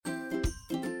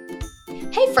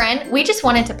Hey friend, we just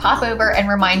wanted to pop over and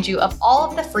remind you of all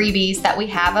of the freebies that we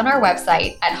have on our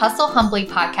website at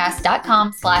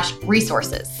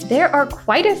hustlehumblypodcast.com/resources. There are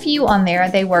quite a few on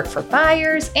there. They work for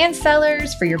buyers and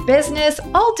sellers, for your business,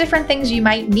 all different things you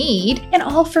might need, and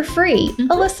all for free.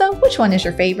 Alyssa, which one is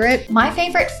your favorite? My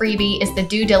favorite freebie is the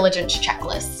due diligence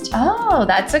checklist. Oh,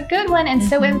 that's a good one and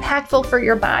so impactful for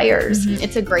your buyers.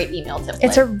 It's a great email template.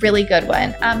 It's a really good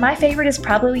one. My favorite is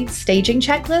probably staging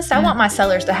checklist. I want my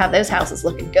sellers to have those houses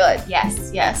looking good.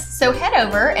 Yes. So head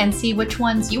over and see which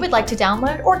ones you would like to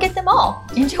download or get them all.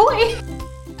 Enjoy.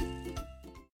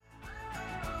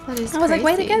 That is I was like,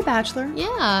 way to crazy. go, Bachelor.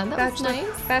 Yeah, that was nice.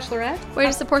 Bachelorette. Way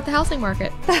to support the housing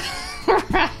market.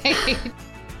 Right.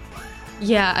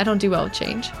 Yeah, I don't do well with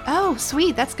change. Oh,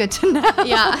 sweet. That's good to know.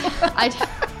 Yeah, I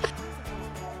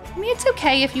mean, it's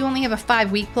okay if you only have a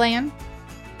 5-week plan.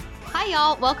 Hi,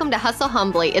 y'all. Welcome to Hustle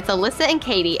Humbly. It's Alyssa and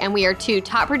Katie, and we are two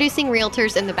top producing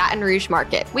realtors in the Baton Rouge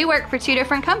market. We work for 2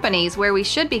 different companies where we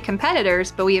should be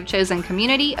competitors, but we have chosen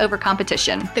community over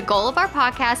competition. The goal of our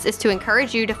podcast is to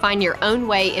encourage you to find your own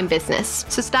way in business.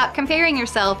 So stop comparing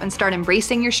yourself and start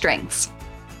embracing your strengths.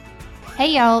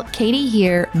 Hey y'all, Katie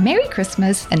here. Merry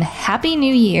Christmas and Happy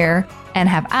New Year. And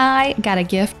have I got a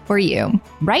gift for you?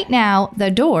 Right now,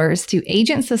 the doors to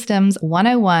Agent Systems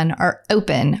 101 are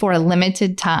open for a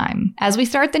limited time. As we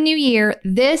start the new year,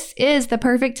 this is the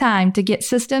perfect time to get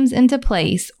systems into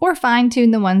place or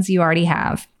fine-tune the ones you already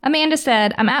have. Amanda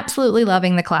said, I'm absolutely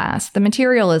loving the class. The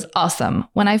material is awesome.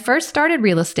 When I first started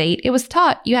real estate, it was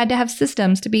taught you had to have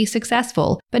systems to be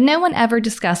successful, but no one ever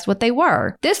discussed what they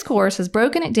were. This course has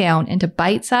broken it down into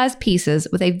bite-sized pieces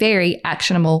with a very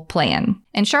actionable plan.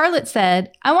 And Charlotte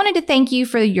said, I wanted to thank you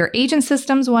for your Agent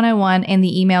Systems 101 and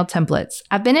the email templates.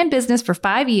 I've been in business for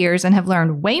 5 years and have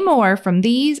learned way more from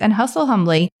these and Hustle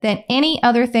Humbly than any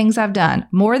other things I've done,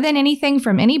 more than anything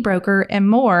from any broker and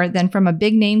more than from a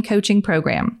big name coaching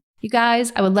program. You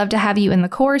guys, I would love to have you in the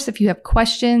course. If you have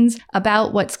questions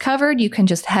about what's covered, you can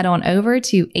just head on over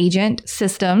to Agent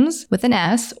Systems with an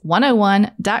S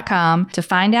 101.com to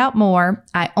find out more.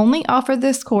 I only offer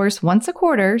this course once a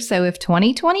quarter, so if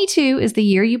 2022 is the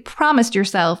year you promised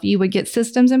yourself you would get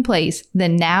systems in place,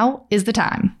 then now is the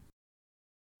time.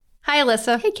 Hi,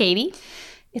 Alyssa. Hey, Katie.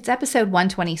 It's episode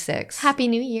 126. Happy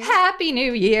New Year. Happy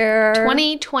New Year.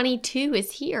 2022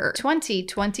 is here.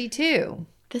 2022.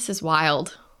 This is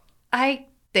wild. I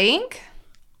think.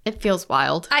 It feels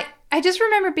wild. I just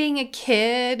remember being a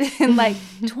kid and like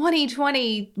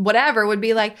 2020, whatever, would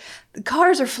be like, the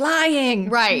cars are flying.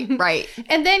 Right.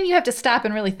 And then you have to stop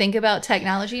and really think about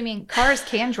technology. I mean, cars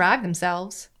can drive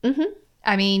themselves. Mm-hmm.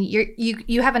 I mean,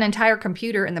 you have an entire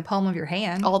computer in the palm of your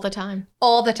hand. All the time.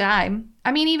 All the time.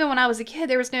 I mean, even when I was a kid,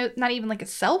 there was not even like a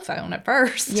cell phone at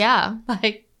first. Yeah.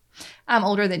 Like, I'm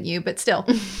older than you, but still.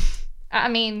 I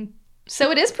mean,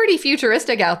 so it is pretty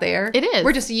futuristic out there. It is.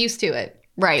 We're just used to it.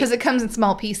 Right. Because it comes in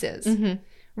small pieces. Mm-hmm.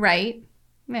 Right?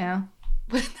 Yeah.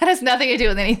 That has nothing to do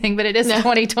with anything, but it is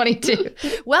 2022.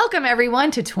 Welcome,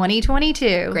 everyone, to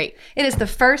 2022. Great. It is the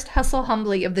first Hustle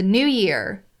Humbly of the new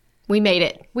year. We made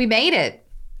it. We made it.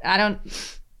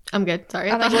 I'm good. Sorry.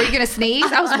 I'm like, were you going to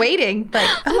sneeze? I was waiting. Like,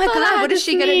 oh my God, what is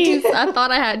she going to do? I thought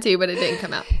I had to, but it didn't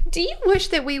come out. Do you wish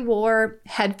that we wore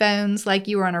headphones like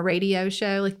you were on a radio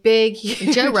show? Like big,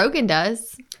 huge? Joe Rogan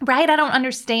does. Right? I don't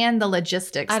understand the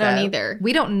logistics. I don't though. either.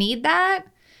 We don't need that.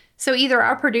 So either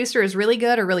our producer is really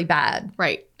good or really bad.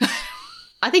 Right.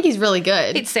 I think he's really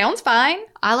good. It sounds fine.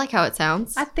 I like how it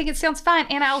sounds. I think it sounds fine.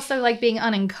 And I also like being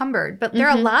unencumbered. But there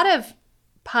are a lot of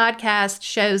podcast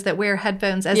shows that wear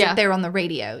headphones as if they're on the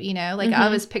radio, you know? Like I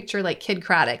always picture like Kid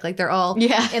Craddock. Like they're all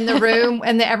in the room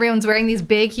and everyone's wearing these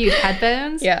big, huge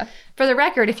headphones. Yeah. For the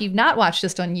record, if you've not watched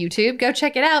this on YouTube, go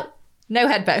check it out. No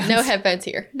headphones. No headphones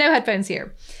here. No headphones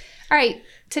here. All right.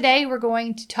 Today we're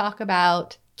going to talk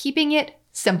about keeping it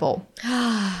simple,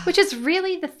 which is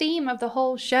really the theme of the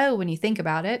whole show when you think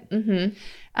about it. Mm-hmm.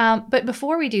 But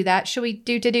before we do that, should we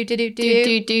do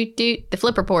the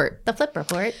flip report? the flip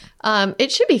report?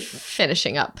 It should be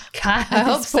finishing up. I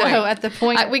hope so. At the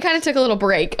point, We kind of took a little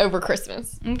break over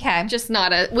Christmas. okay, Just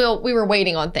not we were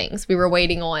waiting on things. We were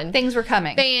waiting on things were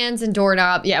coming fans and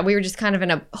doorknob. Yeah, we were just kind of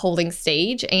in a holding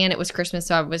stage, and it was Christmas,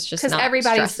 so I was just because not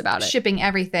everybody's stressed about it. shipping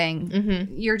everything.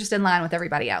 Mm-hmm. You're just in line with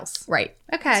everybody else. Right.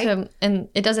 Okay. So, and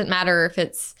it doesn't matter if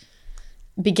it's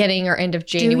beginning or end of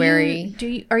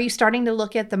January. Are you starting to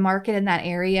look at the market in that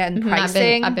area and Mhm,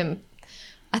 pricing? I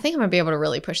think I'm gonna be able to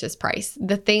really push this price.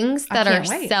 The things that are can't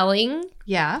wait. selling,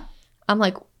 Yeah. I'm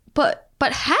like, but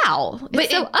how?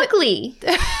 It's so but- ugly.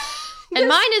 And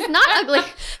mine is not ugly.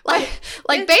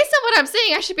 Like based on what I'm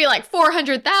seeing, I should be like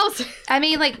 400,000. I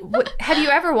mean, like, have you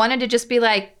ever wanted to just be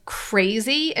like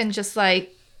crazy and just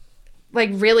like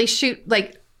really shoot,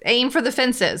 like aim for the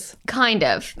fences? Kind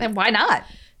of. And why not?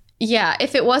 Yeah,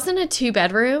 if it wasn't a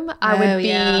 2-bedroom, I would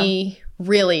be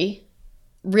really,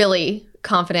 really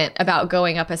confident about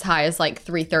going up as high as like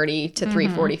 330 to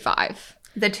 345.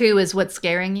 The 2 is what's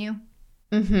scaring you?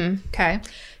 Mm-hmm. Okay.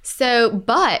 So,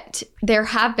 but there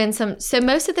have been so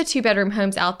most of the 2-bedroom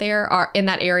homes out there are in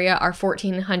that area are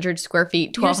 1,400 square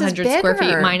feet, 1,200 square feet.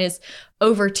 bigger. Mine is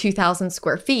over 2,000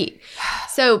 square feet.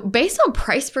 So based on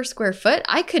price per square foot,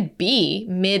 I could be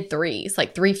mid threes,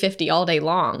 like 350 all day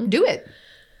long. Do it.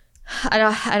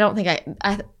 I don't think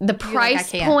the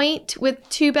price can't. point with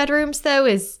 2 bedrooms though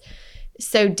is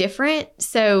so different.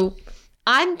 So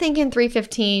I'm thinking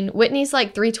 315. Whitney's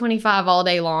like 325 all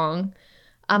day long.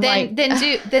 I'm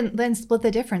Then split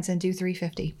the difference and do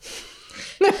 350.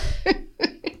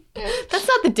 that's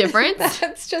not the difference.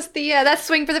 That's just that's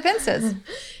swing for the fences.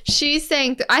 She's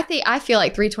saying I feel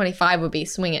like 325 would be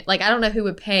swing it. Like I don't know who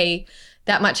would pay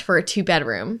that much for a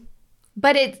 2-bedroom.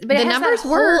 But it The has numbers that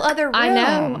work. whole other room.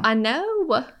 I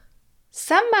know.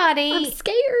 Somebody, I'm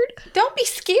scared. don't be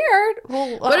scared.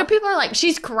 Well, What if people are like,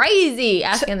 she's crazy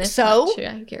asking this? so? much?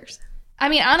 Yeah, who cares? I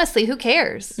mean, honestly, who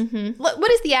cares? Mm-hmm.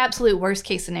 What is the absolute worst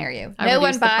case scenario? I No one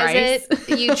reduce the buys price.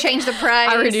 it. You change the price.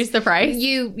 I reduce the price.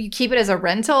 You keep it as a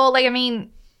rental. Like, I mean,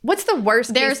 what's the worst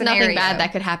case There's scenario? nothing bad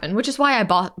that could happen, which is why I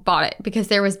bought it, because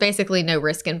there was basically no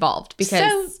risk involved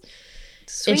because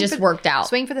it just worked out.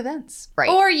 Swing for the fence. Right.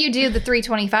 Or you do the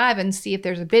 325 and see if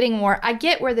there's a bidding war. I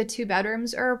get where the 2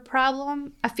 bedrooms are a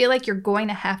problem. I feel like you're going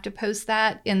to have to post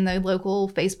that in the local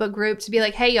Facebook group to be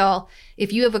like, hey, y'all,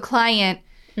 if you have a client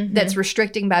that's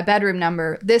restricting by bedroom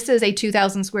number, this is a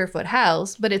 2,000 square foot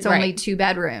house, but it's only 2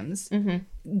 bedrooms.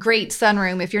 Great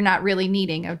sunroom if you're not really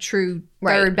needing a true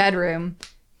third bedroom.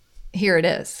 Here it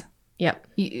is. Yep.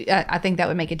 I think that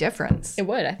would make a difference. It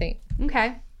would, I think.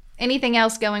 Okay. Anything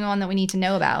else going on that we need to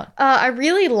know about? I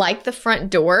really like the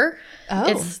front door. Oh.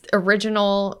 It's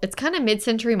original. It's kind of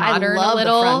mid-century modern I love a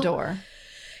little. the front door.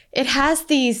 It has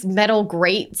these metal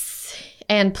grates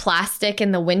and plastic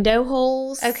in the window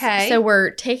holes. Okay. So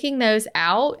we're taking those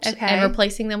out Okay. and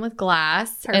replacing them with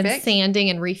glass and Perfect. sanding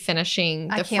and refinishing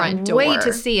the I front can't door. wait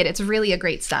to see it. It's really a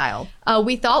great style.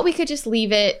 We thought we could just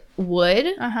leave it wood,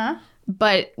 Uh-huh.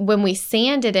 but when we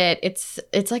sanded it, it's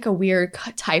like a weird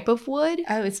type of wood.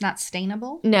 Oh, it's not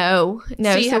stainable? No.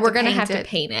 So you So have we're to going to paint have to it.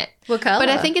 paint it. What color? But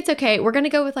I think it's okay. We're going to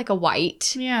go with like a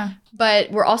white. Yeah.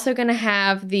 But we're also going to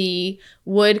have the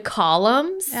wood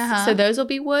columns. Uh-huh. So those will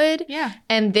be wood. Yeah.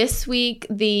 And this week,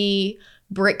 the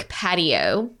brick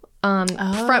patio,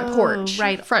 front porch.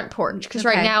 right. Front porch. Because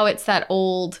Okay. right now it's that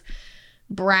old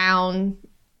brown,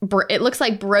 it looks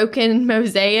like broken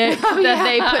mosaic that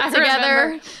they I put together.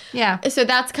 remember. Yeah. So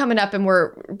that's coming up and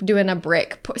we're doing a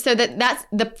brick. So that's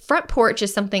the front porch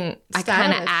is something I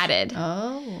kind of Stylish. added.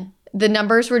 Oh. The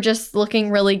numbers were just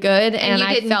looking really good and you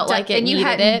I didn't felt like it and you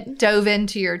needed hadn't it. dove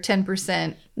into your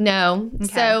 10%. No. Okay.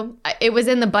 So it was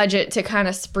in the budget to kind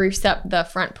of spruce up the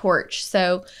front porch.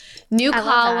 So new I love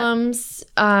columns,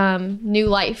 new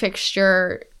light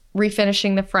fixture,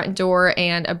 refinishing the front door,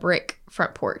 and a brick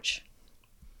front porch.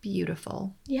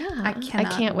 Beautiful. Yeah. I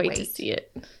cannot can't wait to wait. see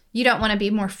it. You don't want to be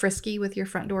more frisky with your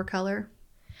front door color?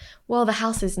 Well, the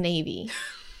house is navy.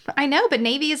 I know, but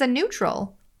navy is a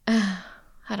neutral.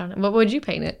 I don't know. What would you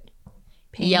paint it?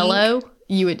 Pink. Yellow?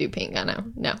 You would do pink. I know.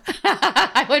 No.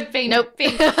 I would paint it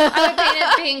pink. I would paint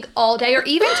it pink all day, or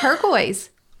even turquoise.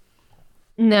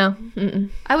 No. Mm-mm.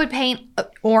 I would paint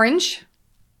orange.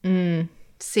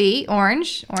 See,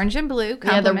 orange and blue.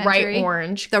 Yeah, the right Complementary.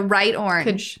 orange The right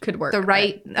orange could work. The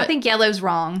right. but- I think yellow's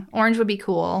wrong. Orange would be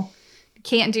cool.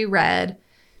 Can't do red.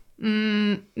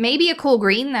 Maybe a cool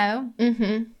green though.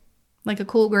 Mm-hmm. Like a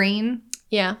cool green.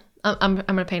 Yeah. I'm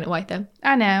gonna paint it white though.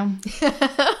 I know.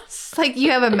 It's like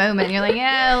you have a moment. You're like,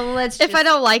 yeah, If I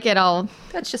don't like it, I'll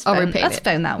let's just I'll phone, repaint let's it.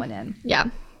 phone that one in. yeah.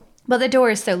 But the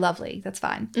door is so lovely. That's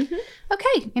fine.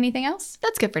 Okay. Anything else?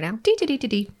 That's good for now. D.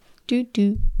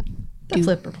 Do. The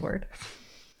flip report.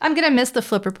 I'm gonna miss the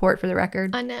flip report for the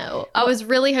record. I know. I was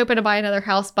really hoping to buy another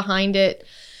house behind it.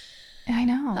 I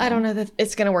know. I don't know that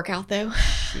it's gonna work out though.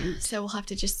 So we'll have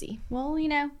to just see. Well, you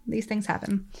know, these things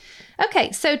happen.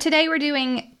 Okay, so today we're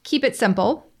doing Keep It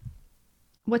Simple.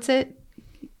 What's it?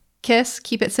 KISS,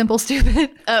 Keep It Simple,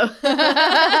 Stupid. Oh.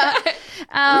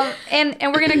 And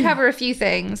we're going to cover a few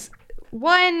things.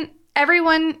 One,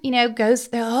 everyone, you know, goes,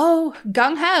 oh,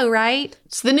 gung-ho, right?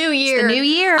 It's the new year. the new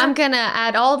year. I'm gonna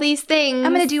add all these things.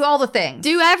 I'm going to do all the things.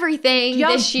 do everything.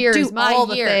 Y'all This year do is my all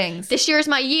the year. things. This year is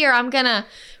my year. I'm gonna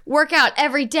work out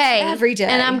every day. Every day.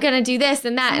 And I'm going to do this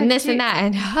and that and this and that.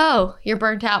 And you're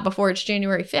burnt out before it's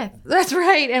January 5th. That's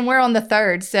right. And we're on the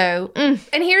 3rd. So, and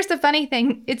here's the funny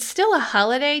thing. It's still a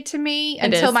holiday to me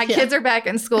until my kids are back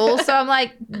in school. So I'm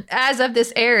like, as of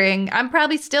this airing, I'm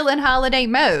probably still in holiday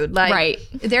mode. Like, Right.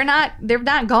 they're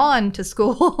not gone to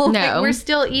school. No. Like, we're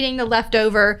still eating the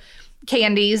leftover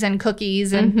candies and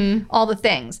cookies and all the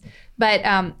things. But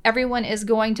everyone is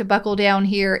going to buckle down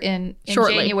here in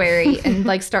January and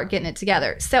like start getting it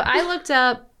together. So I looked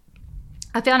up,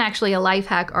 I found actually a life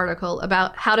hack article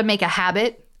about how to make a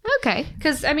habit. Okay.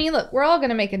 Because, I mean, look, we're all going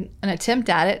to make an attempt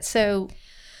at it. So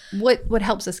what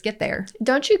helps us get there?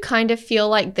 Don't you kind of feel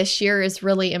like this year is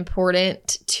really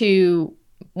important to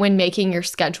when making your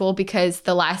schedule, because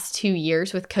the last 2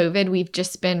 years with COVID, we've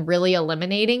just been really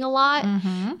eliminating a lot.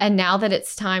 And now that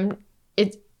it's time,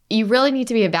 you really need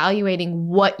to be evaluating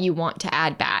what you want to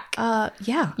add back.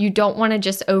 Yeah. You don't want to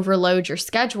just overload your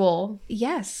schedule.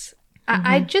 Yes.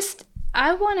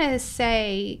 I want to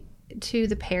say to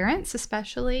the parents,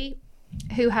 especially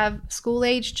who have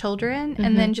school-age children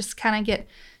and then just kind of get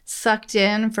sucked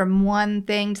in from one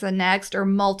thing to the next or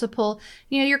multiple.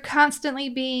 You're constantly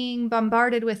being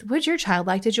bombarded with, would your child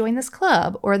like to join this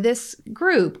club or this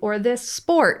group or this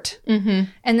sport? And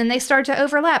then they start to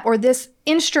overlap, or this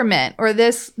instrument or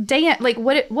this dance, like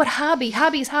what hobbies.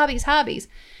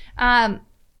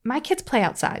 My kids play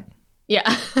outside.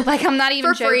 Yeah. Like, I'm not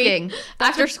even For free. joking.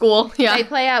 After school. Yeah. They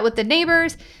play out with the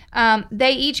neighbors.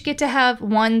 They each get to have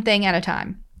one thing at a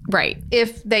time, Right.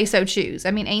 if they so choose.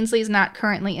 I mean, Ainsley's not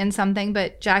currently in something,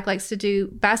 but Jack likes to do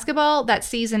basketball. That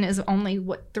season is only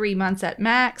 3 months at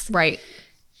max. Right.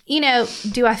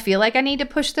 Do I feel like I need to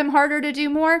push them harder to do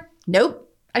more? Nope.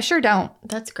 I sure don't.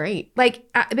 That's great. Like,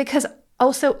 because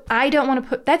also I don't want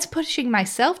to that's pushing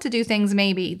myself to do things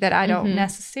maybe that I don't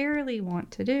necessarily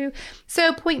want to do.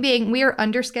 So point being, we are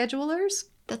under schedulers.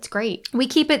 That's great. We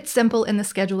keep it simple in the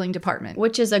scheduling department.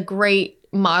 Which is a great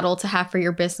model to have for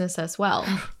your business as well.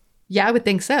 Yeah, I would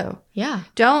think so. Yeah.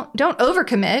 Don't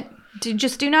overcommit.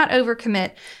 Just do not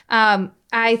overcommit.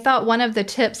 I thought one of the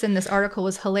tips in this article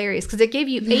was hilarious because it gave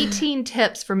you 18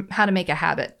 tips for how to make a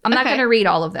habit. I'm not going to read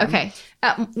all of them. Okay.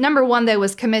 Number one, though,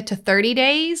 was commit to 30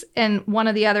 days. And one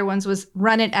of the other ones was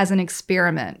run it as an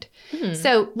experiment.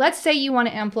 So let's say you want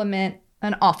to implement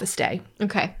an office day.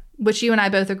 Okay. Which you and I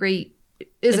both agree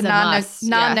is a must,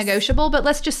 non-negotiable. But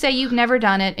let's just say you've never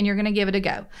done it and you're going to give it a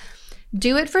go.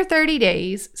 Do it for 30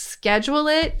 days. Schedule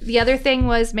it. The other thing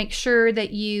was make sure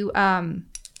that you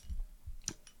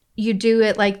do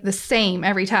it like the same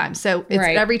every time. So it's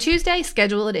every Tuesday.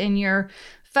 Schedule it in your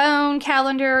phone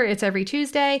calendar. It's every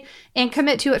Tuesday, and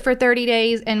commit to it for 30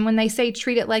 days. And when they say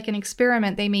treat it like an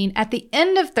experiment, they mean at the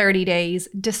end of 30 days,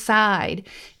 decide,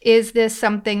 is this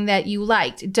something that you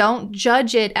liked? Don't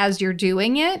judge it as you're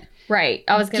doing it. Right.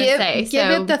 I was going to say. Give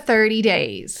it the 30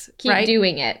 days. Keep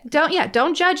doing it.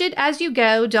 Don't judge it as you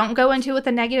go. Don't go into it with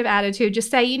a negative attitude. Just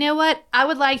say, you know what? I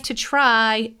would like to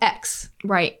try X.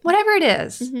 Right. Whatever it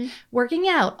is. Working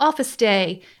out, office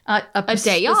day, a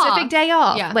day off. specific day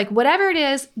off. Yeah. Like whatever it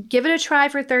is, give it a try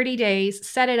for 30 days,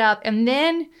 set it up, and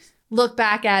then look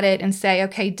back at it and say,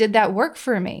 okay, did that work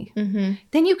for me?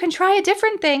 Then you can try a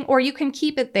different thing or you can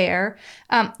keep it there.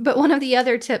 But one of the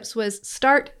other tips was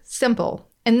start simple.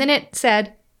 And then it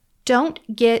said, don't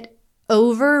get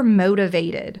over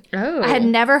motivated. Oh. I had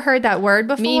never heard that word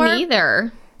before. Me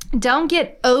neither. Don't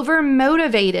get over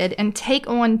motivated and take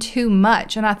on too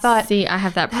much. And I thought, see, I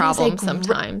have that problem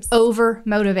sometimes. Over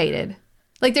motivated.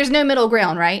 Like there's no middle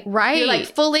ground, right? Right. You're like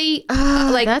fully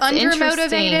like that's under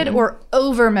motivated interesting. or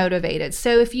over motivated.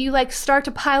 So if you like start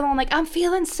to pile on like, I'm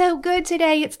feeling so good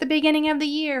today, it's the beginning of the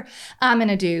year, I'm going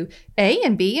to do A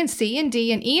and B and C and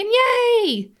D and E and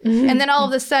yay. And then all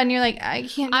of a sudden you're like, I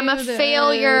can't I'm do a this.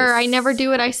 failure. I never do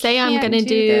what I say I'm Can't going to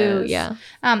do. this. Yeah.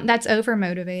 That's over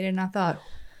motivated. And I thought,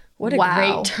 What a wow.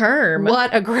 great term.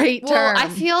 What a great term. Well, I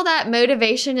feel that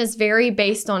motivation is very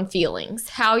based on feelings,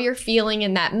 how you're feeling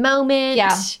in that moment.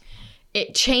 Yeah.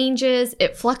 It changes,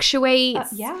 it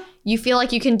fluctuates. yeah. You feel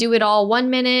like you can do it all 1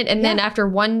 minute, and then after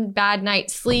one bad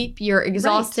night's sleep, you're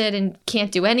exhausted and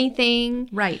can't do anything.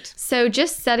 Right. So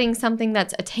just setting something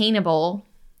that's attainable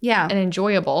Yeah. and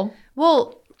enjoyable.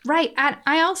 Well, right.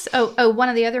 I also, one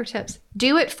of the other tips,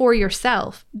 do it for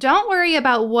yourself. Don't worry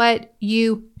about what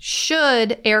you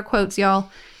should, air quotes,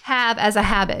 y'all, have as a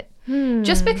habit.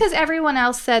 Just because everyone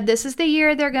else said this is the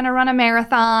year they're going to run a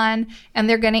marathon and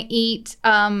they're going to eat,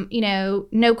 no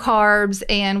carbs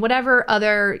and whatever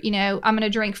other, I'm going to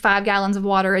drink 5 gallons of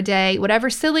water a day, whatever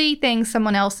silly thing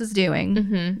someone else is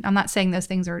doing. I'm not saying those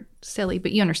things are silly,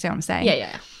 but you understand what I'm saying.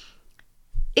 Yeah.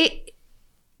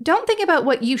 don't think about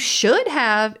what you should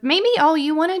have. Maybe all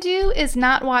you want to do is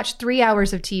not watch 3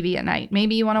 hours of TV at night.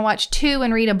 Maybe you want to watch 2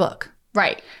 and read a book.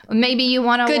 Right. Maybe you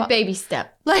want to Good baby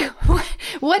step. like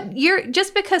what you're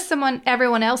just because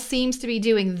everyone else seems to be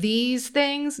doing these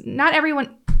things. Not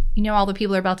everyone, all the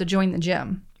people are about to join the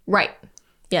gym. Right.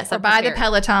 Yes. Or buy the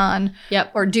Peloton.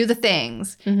 Yep. Or do the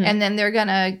things. And then they're going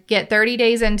to get 30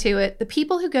 days into it. The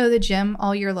people who go to the gym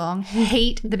all year long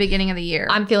hate the beginning of the year.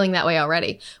 I'm feeling that way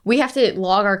already. We have to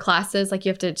log our classes. Like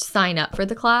you have to sign up for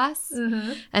the class.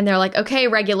 And they're like, okay,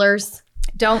 regulars,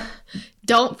 don't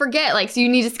forget. Like, so you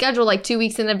need to schedule like 2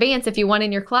 weeks in advance if you want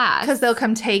in your class. Because they'll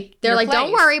come take They're your like, don't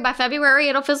place. worry, by February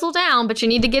it'll fizzle down, but you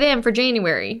need to get in for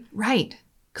January. Right.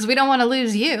 Because we don't want to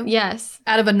lose you Yes.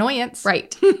 out of annoyance.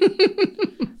 Right.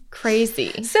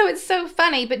 Crazy. So it's so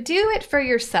funny, but do it for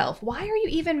yourself. Why are you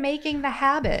even making the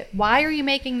habit? Why are you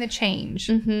making the change?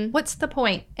 What's the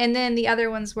point? And then the other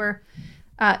ones were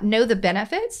know the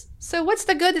benefits. So what's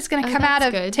the good that's going to come out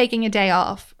of taking a day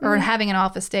off or having an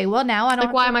office day? Well, now I don't.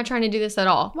 Like, why am I trying to do this at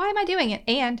all? Why am I doing it?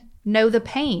 And know the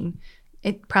pain.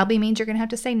 It probably means you're going to have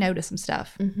to say no to some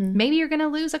stuff. Maybe you're going to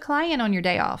lose a client on your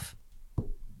day off.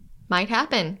 Might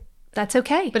happen. That's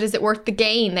okay. But is it worth the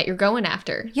gain that you're going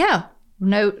after? Yeah.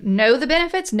 Know the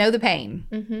benefits, know the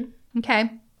pain.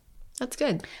 Okay. That's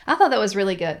good. I thought that was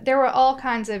really good. There were all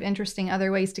kinds of interesting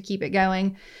other ways to keep it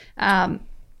going.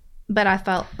 But I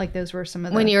felt like those were some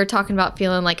of the... When you were talking about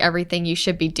feeling like everything you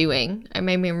should be doing, it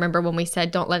made me remember when we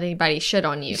said, don't let anybody shit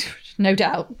on you. No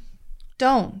doubt.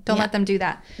 Don't let them do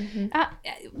that.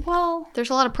 Well,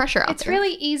 there's a lot of pressure out there. It's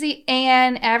really easy,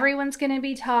 and everyone's going to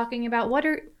be talking about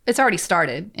it's already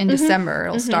started in December.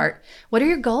 It'll start. What are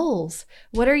your goals?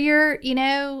 What are your,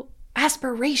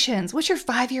 aspirations? What's your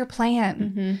 5-year plan?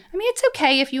 I mean, it's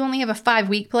okay if you only have a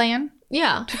 5-week plan.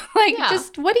 Yeah.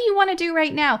 Just what do you want to do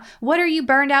right now? What are you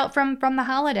burned out from the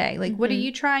holiday? Like, what are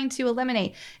you trying to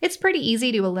eliminate? It's pretty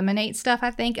easy to eliminate stuff, I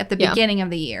think, at the beginning of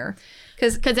the year.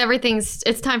 Because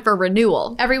it's time for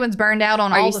renewal. Everyone's burned out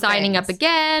on all the things. Are you signing up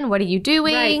again? What are you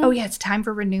doing? Right. Oh, yeah, it's time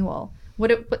for renewal.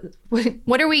 What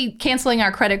are we canceling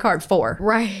our credit card for?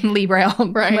 Right. Lee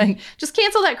Brown. Right. Like, just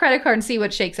cancel that credit card and see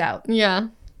what shakes out. Yeah.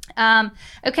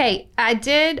 Okay, I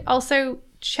did also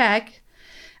check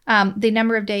the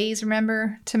number of days,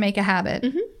 remember, to make a habit.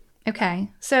 Okay,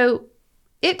 so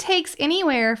it takes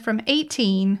anywhere from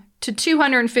 18 to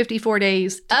 254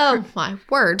 days to my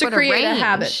word, to create a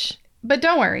habit. But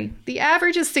don't worry, the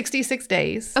average is 66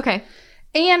 days. Okay.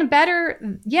 And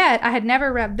better yet, I had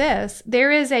never read this.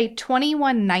 There is a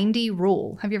 2190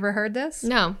 rule. Have you ever heard this?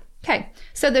 No. Okay.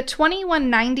 So the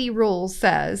 2190 rule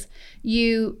says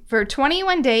for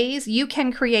 21 days, you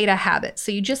can create a habit.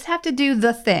 So you just have to do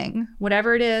the thing,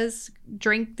 whatever it is,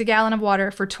 drink the gallon of water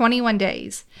for 21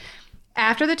 days.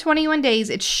 After the 21 days,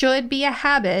 it should be a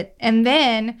habit. And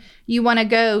then you want to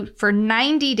go for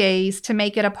 90 days to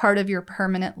make it a part of your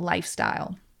permanent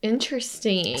lifestyle.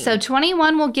 Interesting. So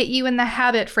 21 will get you in the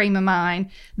habit frame of mind.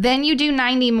 Then you do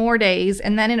 90 more days,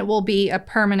 and then it will be a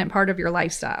permanent part of your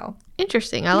lifestyle.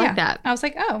 Interesting. I like that. I was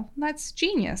like, oh, that's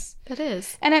genius. That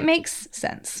is. And it makes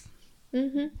sense.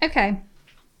 Okay.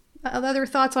 Other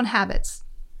thoughts on habits?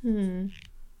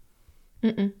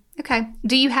 Okay.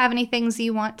 Do you have any things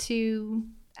you want to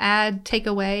add, take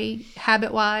away,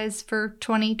 habit-wise for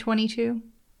 2022?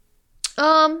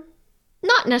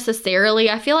 Not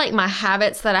necessarily. I feel like my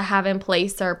habits that I have in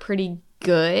place are pretty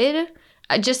good.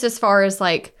 Just as far as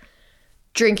like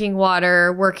drinking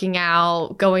water, working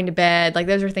out, going to bed, like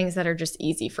those are things that are just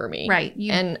easy for me. Right.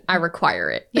 And I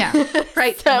require it. Yeah.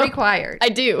 Right. So, required. I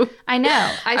do. I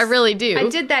know. I really do. I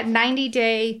did that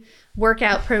 90-day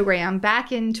workout program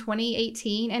back in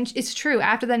 2018. And it's true.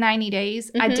 After the 90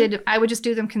 days, I would just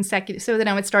do them consecutive. So then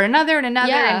I would start another and another.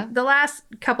 Yeah. And the last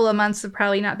couple of months have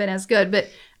probably not been as good. But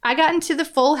I got into the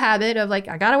full habit of like,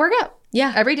 I got to work out.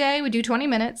 Yeah. Every day we do 20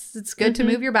 minutes. It's good to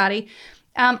move your body.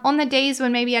 On the days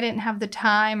when maybe I didn't have the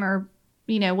time or,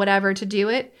 whatever to do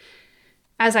it,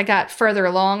 as I got further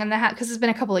along in the habit, because it's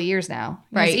been a couple of years now.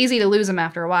 Right. It's easy to lose them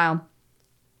after a while.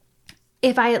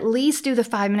 If I at least do the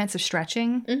 5 minutes of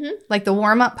stretching, like the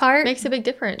warm-up part. Makes a big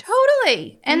difference.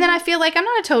 Totally. And then I feel like I'm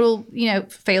not a total,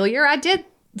 failure.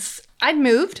 I'd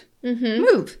moved.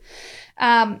 Move.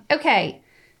 Okay.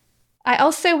 I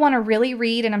also want to really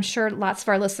read, and I'm sure lots of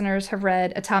our listeners have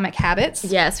read Atomic Habits.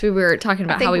 Yes, we were talking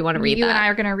about how we want to read you that. And I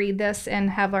are going to read this and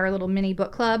have our little mini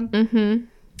book club.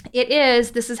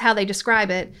 This is how they describe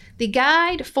it, the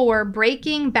guide for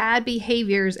breaking bad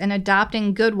behaviors and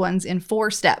adopting good ones in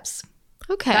 4 steps.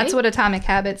 Okay. That's what Atomic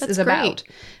Habits is about.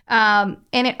 And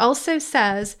it also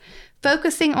says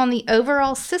focusing on the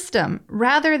overall system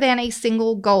rather than a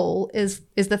single goal is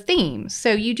the theme.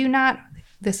 So you do not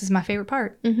this is my favorite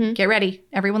part. Mm-hmm. Get ready.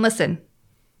 Everyone listen.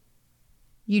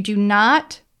 You do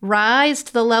not rise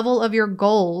to the level of your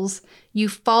goals. You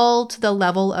fall to the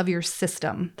level of your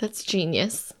system. That's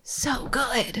genius. So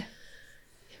good.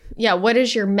 Yeah. What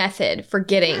is your method for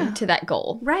getting to that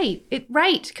goal? Right.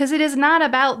 Right. Because it is not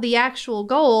about the actual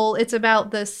goal. It's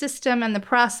about the system and the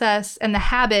process and the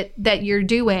habit that you're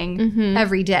doing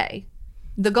every day.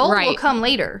 The goal will come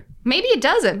later. Maybe it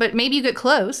doesn't, but maybe you get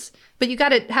close. But you got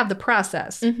to have the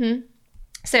process. Mm-hmm.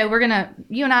 So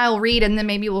you and I will read, and then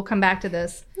maybe we'll come back to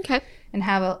this. Okay. And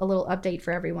have a little update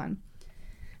for everyone.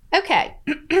 Okay.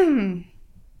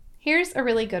 Here's a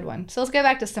really good one. So let's go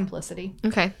back to simplicity.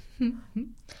 Okay.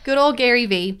 Good old Gary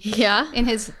Vee. Yeah. In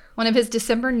one of his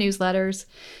December newsletters,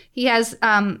 he has,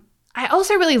 I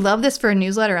also really love this for a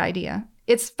newsletter idea.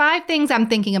 It's 5 things I'm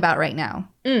thinking about right now.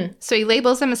 So he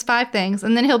labels them as 5 things.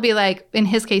 And then he'll be like, in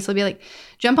his case, he'll be like,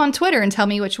 jump on Twitter and tell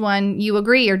me which one you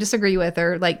agree or disagree with,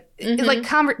 or like, it's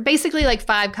like basically like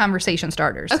 5 conversation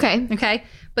starters. Okay. Okay.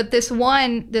 But this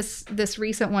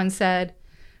recent one said,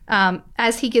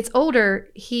 as he gets older,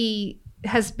 he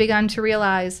has begun to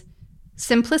realize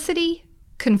simplicity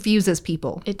confuses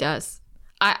people. It does.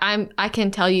 I can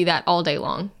tell you that all day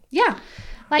long. Yeah.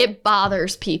 Like, It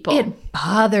bothers people. it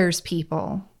bothers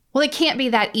people. Well, it can't be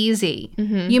that easy.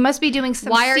 You must be doing some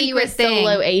Why are you a secret thing.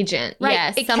 solo agent? Right.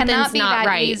 Yes, It something's cannot be not that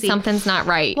right. easy. Something's not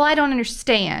right. Well, I don't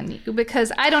understand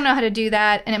because I don't know how to do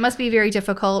that, and it must be very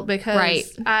difficult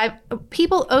because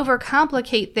people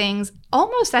overcomplicate things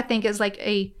almost, I think, as like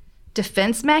a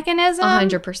defense mechanism.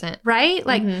 100%. Right?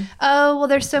 Like, oh, well,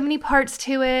 there's so many parts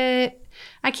to it.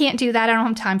 I can't do that. I don't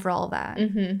have time for all of that.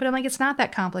 But I'm like, it's not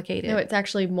that complicated. No, it's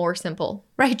actually more simple.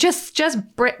 Right. Just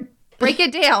break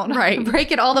it down. Right.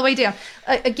 Break it all the way down.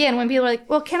 Again, when people are like,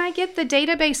 well, can I get the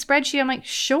database spreadsheet? I'm like,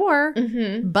 sure.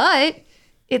 But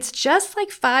it's just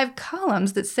like 5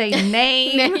 columns that say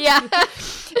name, Yeah.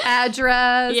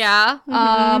 address, Yeah.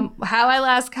 how I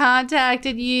last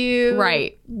contacted you.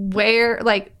 Right. Where,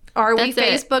 like, are we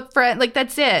That's it. Facebook friends? Like,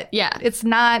 that's it. Yeah. It's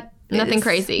not. Nothing it's-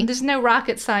 crazy. There's no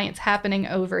rocket science happening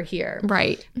over here.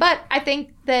 Right. But I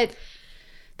think that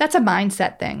that's a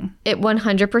mindset thing. It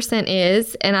 100%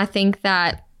 is. And I think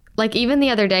that, like, even the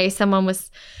other day, someone was,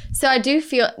 so I do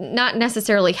feel not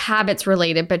necessarily habits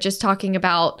related, but just talking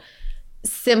about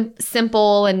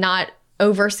simple and not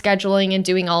over scheduling and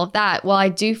doing all of that. Well, I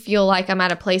do feel like I'm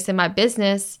at a place in my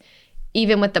business,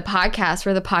 even with the podcast,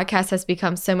 where the podcast has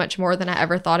become so much more than I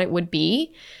ever thought it would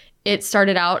be. It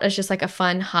started out as just like a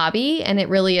fun hobby, and it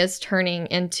really is turning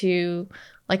into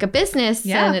like a business,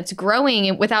 and it's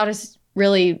growing without us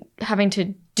really having to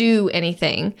do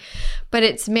anything. But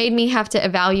it's made me have to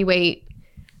evaluate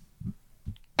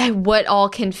what all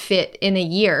can fit in a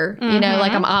year. You know,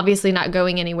 like, I'm obviously not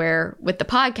going anywhere with the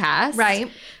podcast. Right.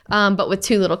 But with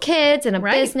 2 little kids and a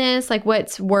business, like,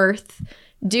 what's worth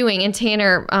doing? And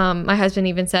Tanner, my husband,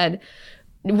 even said,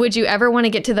 would you ever want to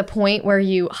get to the point where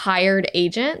you hired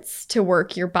agents to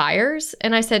work your buyers?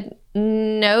 And I said,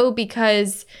 no,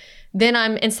 because then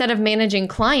instead of managing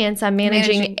clients, I'm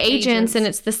managing agents, and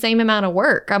it's the same amount of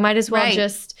work. I might as well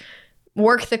just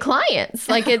work the clients.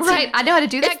 Like, it's Right. I know how to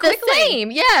do that it's quickly. the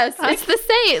same. Yes, it's the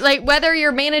same. Like, whether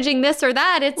you're managing this or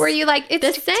that, it's Where you like, it's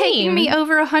the same. taking me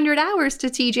over 100 hours to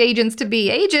teach agents to be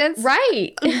agents.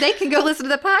 right. They can go listen to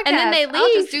the podcast. And then they leave.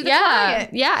 I'll just do the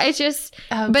client. Yeah. It's just,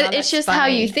 Oh, but God, it's that's just how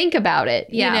funny. you think about it.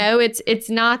 Yeah. You know, it's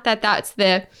not that's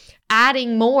the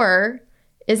adding more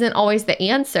isn't always the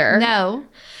answer. No.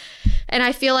 And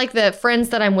I feel like the friends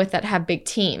that I'm with that have big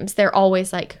teams, they're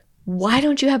always like, why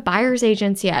don't you have buyer's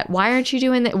agents yet? Why aren't you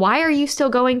doing that? Why are you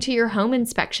still going to your home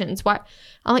inspections? Why?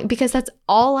 I'm like, because that's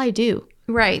all I do.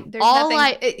 Right. There's All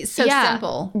nothing, it's so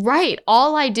simple. Right.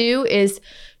 All I do is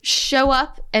show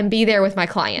up and be there with my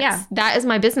clients. Yeah. That is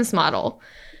my business model.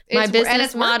 My And business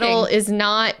it's model working. is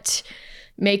not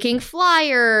making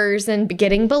flyers and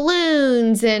getting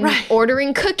balloons and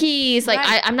ordering cookies. Like,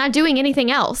 Right. I'm not doing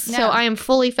anything else. No. So I am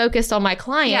fully focused on my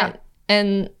client,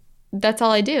 and that's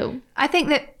all I do. I think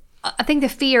the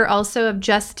fear also of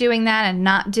just doing that and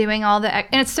not doing all the,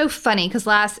 and it's so funny because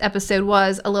last episode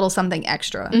was a little something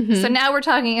extra. So now we're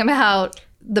talking about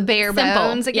the bare Simple,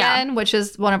 bones again, which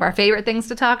is one of our favorite things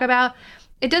to talk about.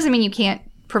 It doesn't mean you can't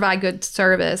provide good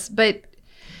service, but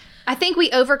I think we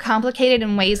overcomplicate it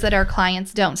in ways that our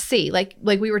clients don't see. Like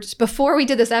we were just, before we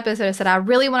did this episode, I said, I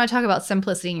really want to talk about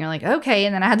simplicity. And you're like, okay.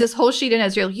 And then I had this whole sheet of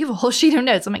notes. You're like, you have a whole sheet of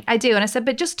notes. I'm like, I do. And I said,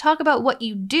 but just talk about what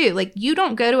you do. Like, you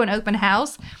don't go to an open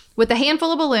house with a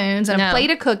handful of balloons and a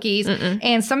plate of cookies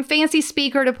and some fancy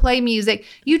speaker to play music.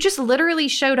 You just literally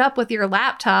showed up with your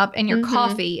laptop and your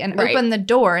coffee and opened the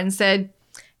door and said,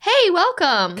 hey,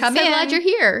 welcome. Come so in. glad you're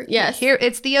here. Yes. Here,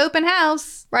 it's the open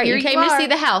house. Right. Here you came to are. see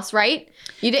the house, right?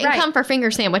 You didn't Right. come for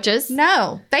finger sandwiches.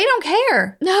 No, they don't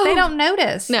care. No. They don't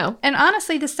notice. No. And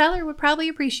honestly, the seller would probably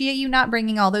appreciate you not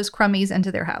bringing all those crummies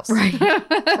into their house. Right.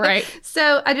 Right.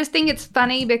 So I just think it's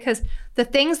funny because the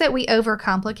things that we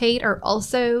overcomplicate are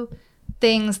also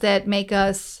things that make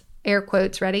us, air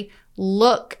quotes, ready,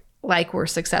 look like we're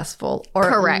successful or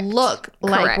Correct. look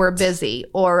like Correct. we're busy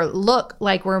or look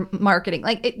like we're marketing.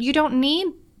 Like you don't need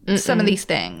some of these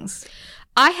things.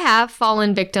 I have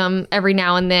fallen victim every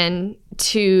now and then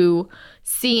to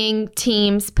seeing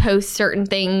teams post certain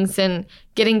things and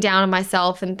getting down on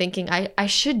myself and thinking I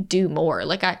should do more.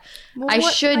 Like I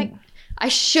should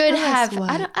tell us have what.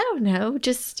 I don't know,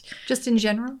 just in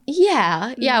general.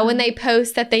 when they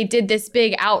post that they did this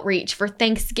big outreach for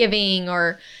Thanksgiving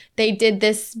or they did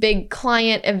this big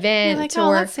client event You're like,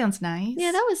 or that sounds nice.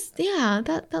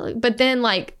 that but then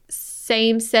like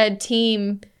same said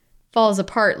team falls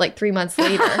apart like 3 months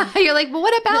later. You're like, well,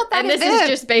 what about that And this event? is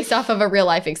just based off of a real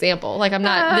life example. Like I'm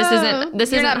not this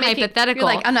You're isn't not making- hypothetical.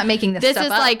 You're like, I'm not making this This stuff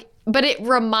is up. like, but it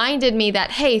reminded me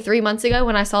that, hey, 3 months ago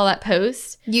when I saw that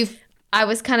post, I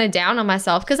was kind of down on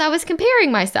myself because I was comparing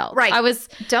myself. Right. I was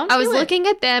do it. looking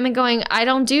at them and going, I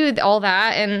don't do all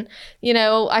that. And,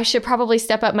 I should probably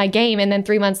step up my game. And then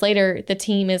 3 months later, the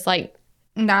team is like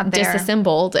not there.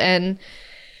 disassembled. And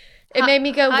it made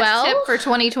me go, Hot tip for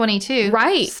 2022.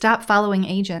 Right. Stop following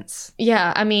agents.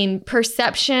 yeah, I mean,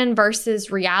 perception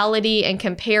versus reality and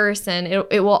comparison,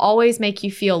 it will always make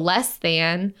you feel less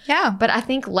than. Yeah. But I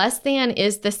think less than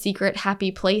is the secret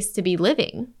happy place to be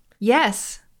living.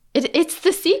 Yes. It's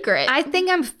the secret. I think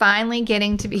I'm finally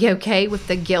getting to be okay with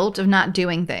the guilt of not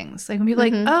doing things. Like when people are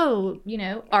like, oh,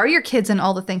 are your kids in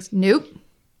all the things? Nope.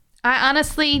 I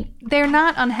honestly, they're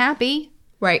not unhappy.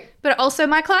 Right. But also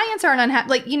my clients aren't unhappy.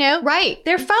 Like, Right.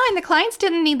 they're fine. The clients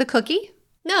didn't need the cookie.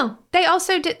 No. They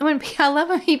also did. I love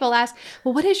when people ask,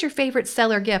 well, what is your favorite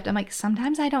seller gift? I'm like,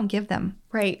 sometimes I don't give them.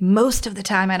 Right. Most of the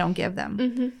time I don't give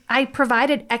them. I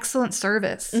provided excellent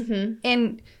service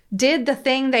and did the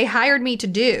thing they hired me to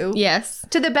do Yes.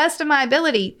 to the best of my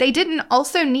ability. They didn't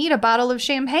also need a bottle of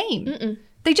champagne.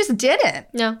 They just didn't.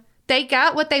 No. They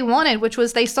got what they wanted, which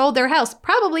was they sold their house,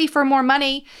 probably for more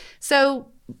money. So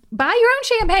buy your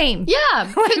own champagne. Yeah.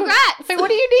 Congrats. Like, what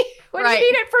do you need? What do Right.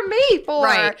 you need it from me for?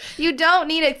 Right. You don't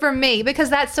need it from me because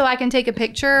that's so I can take a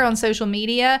picture on social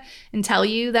media and tell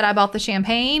you that I bought the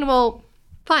champagne. Well,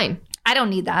 Fine. I don't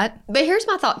need that. But here's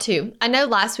my thought too. I know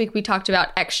last week we talked about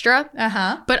extra,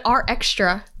 but our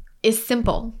extra is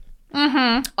simple.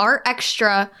 Our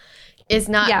extra is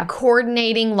not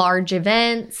coordinating large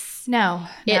events. No.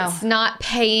 It's not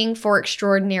paying for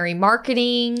extraordinary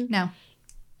marketing. No.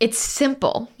 It's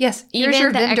simple. Yes. Here's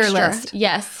your the vendor extra. list.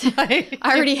 Yes. I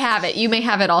already have it. You may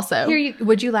have it also.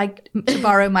 Would you like to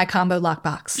borrow my combo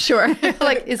lockbox? Sure.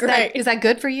 Like, is Great. that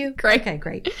good for you? Great. Okay,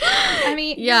 great. I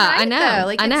mean, Yeah, you're right, I know. though.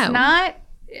 Like, I know. it's not.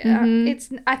 It's.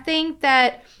 I think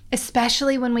that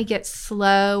especially when we get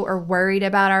slow or worried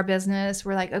about our business,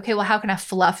 we're like, okay, well, how can I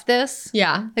fluff this?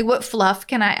 Yeah. Like, what fluff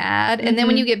can I add? And then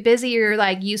when you get busy, you're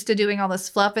like used to doing all this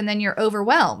fluff, and then you're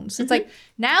overwhelmed. So it's like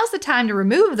now's the time to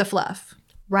remove the fluff.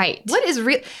 Right. What is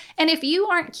real? And if you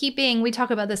aren't keeping, we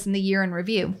talk about this in the year in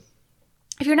review.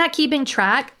 If you're not keeping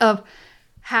track of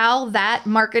how that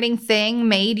marketing thing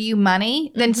made you money,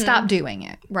 then stop doing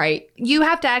it. Right. You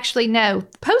have to actually know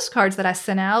postcards that I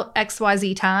sent out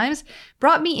XYZ times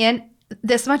brought me in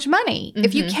this much money.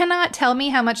 If you cannot tell me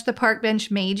how much the park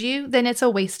bench made you, then it's a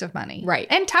waste of money. Right.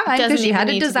 And time Doesn't because you even had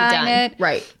to need to be design done. it.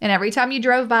 Right. And every time you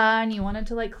drove by and you wanted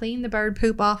to like clean the bird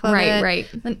poop off of it. Right.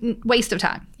 Waste of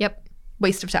time. Yep.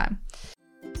 Waste of time.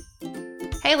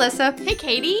 Hey, Alyssa. Hey,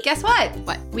 Katie. Guess what?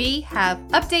 What? We have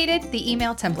updated the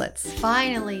email templates.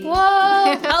 Finally.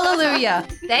 Whoa, hallelujah.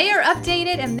 They are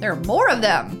updated and there are more of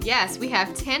them. Yes, we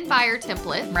have 10 buyer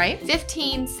templates, Right.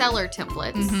 15 seller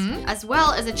templates, as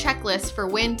well as a checklist for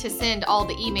when to send all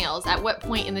the emails at what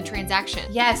point in the transaction.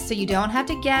 Yes, so you don't have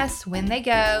to guess when they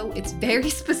go. It's very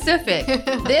specific.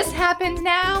 This happened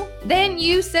now, then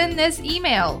you send this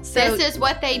email. So This is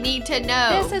what they need to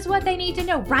know. this is what they need to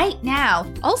know right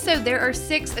now. Also, there are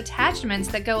 6 attachments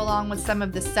that go along with some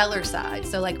of the seller side.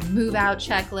 So like move out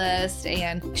checklist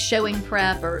and showing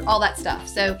prep or all that stuff.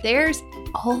 So there's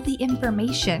all the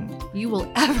information you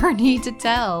will ever need to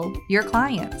tell your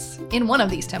clients in one of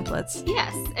these templates.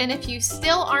 Yes, and if you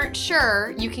still aren't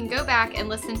sure, you can go back and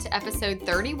listen to episode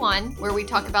 31, where we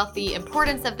talk about the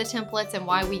importance of the templates and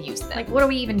why we use them. Like, what are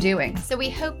we even doing? So we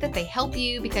hope that they help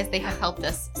you because they have helped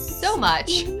us so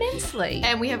much. Immensely.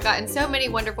 And we have gotten so many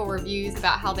wonderful reviews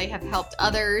about how they have helped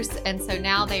others. And so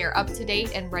now they are up to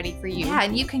date and ready for you. Yeah,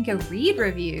 and you can go read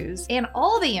reviews and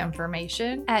all the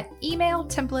information at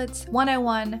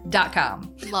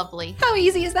emailtemplates101.com. Lovely. How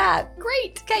easy is that?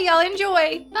 Great. Okay, y'all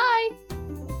enjoy. Bye.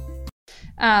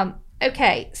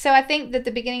 Okay, so I think that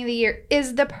the beginning of the year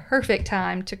is the perfect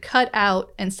time to cut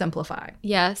out and simplify.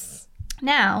 Yes.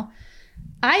 Now,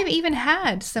 I've even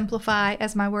had simplify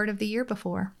as my word of the year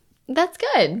before. That's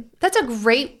good. That's a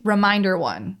great reminder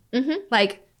one. Mm-hmm.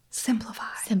 Like,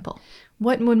 simplify. Simple.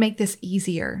 What would make this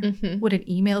easier? Mm-hmm. Would an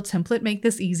email template make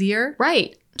this easier?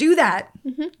 Right. Do that.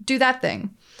 Mm-hmm. Do that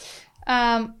thing.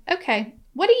 Okay.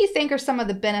 What do you think are some of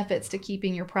the benefits to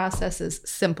keeping your processes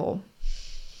simple?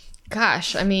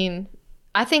 Gosh, I mean,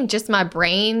 I think just my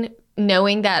brain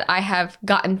knowing that I have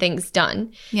gotten things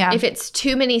done. Yeah. If it's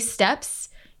too many steps,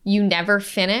 you never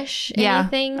finish Yeah.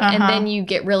 anything. Uh-huh. And then you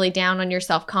get really down on your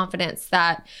self-confidence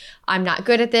that I'm not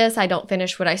good at this. I don't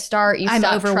finish what I start. You I'm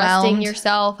stop overwhelmed. trusting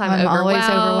yourself. I'm always overwhelmed. I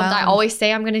overwhelmed. always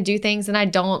say I'm going to do things and I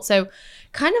don't. So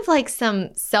kind of like some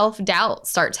self-doubt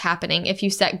starts happening if you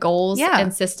set goals Yeah.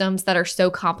 and systems that are so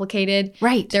complicated.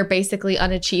 Right. They're basically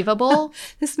unachievable.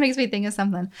 This makes me think of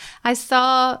something. I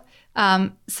saw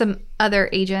some other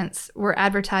agents were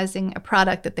advertising a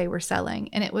product that they were selling,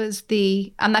 and it was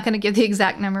I'm not going to give the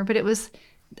exact number, but it was,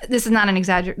 this is not an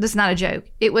this is not a joke.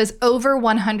 It was over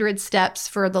 100 steps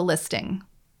for the listing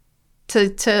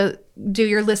to do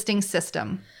your listing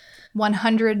system.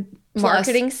 100 plus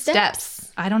Marketing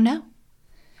steps? I don't know.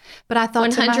 But I thought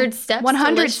 100 steps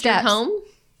 100 to list steps your home?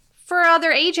 for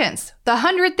other agents. The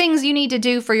 100 things you need to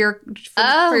do for your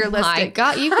for your listing. my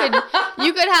God. You could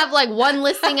have like one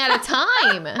listing at a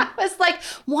time. It was like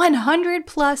 100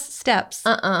 plus steps.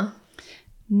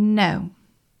 No.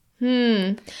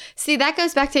 See, that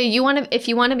goes back to if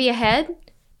you want to be ahead,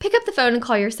 pick up the phone and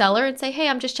call your seller and say, hey,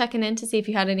 I'm just checking in to see if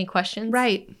you had any questions.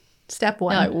 Right. Step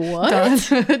one. Like, what?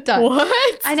 Done. Done.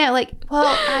 What? I know. Like,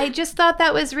 well, I just thought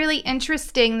that was really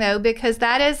interesting, though, because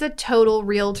that is a total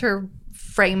realtor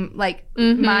frame, like,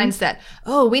 mindset.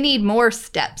 Oh, we need more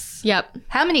steps. Yep.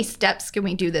 How many steps can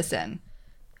we do this in?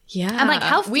 Yeah. I'm like,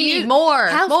 how few, we need more.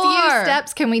 How more. few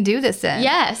steps can we do this in?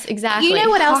 Yes, exactly. You know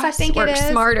what else I think it work is?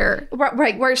 smarter.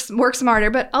 Right, work smarter.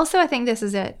 But also, I think this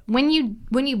is it. When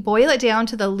you boil it down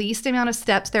to the least amount of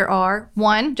steps there are,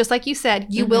 one, just like you said,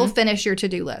 you will finish your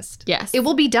to-do list. Yes. It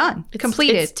will be done,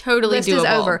 completed. It's totally list is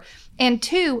doable. over. And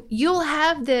two, you'll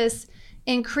have this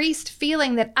increased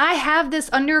feeling that I have this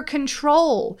under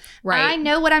control. Right. I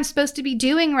know what I'm supposed to be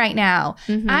doing right now.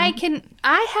 I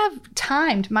have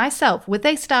timed myself with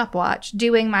a stopwatch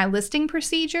doing my listing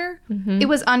procedure. It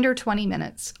was under 20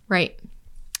 minutes. Right.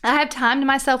 I have timed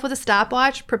myself with a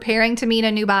stopwatch preparing to meet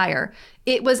a new buyer.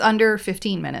 It was under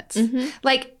 15 minutes.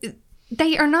 Like,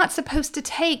 they are not supposed to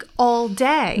take all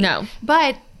day. No.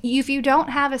 But if you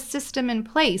don't have a system in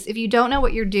place, if you don't know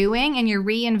what you're doing and you're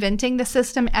reinventing the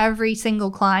system every single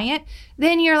client,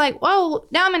 then you're like, whoa,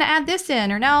 now I'm going to add this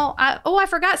in, or now, I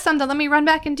forgot something. Let me run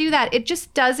back and do that. It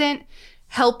just doesn't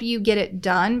help you get it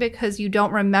done because you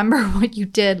don't remember what you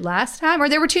did last time, or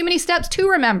there were too many steps to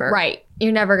remember. Right.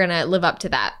 You're never going to live up to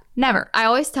that. Never. I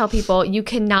always tell people you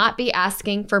cannot be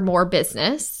asking for more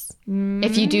business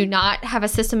if you do not have a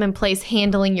system in place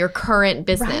handling your current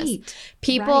business. Right.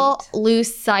 People Right.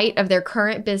 lose sight of their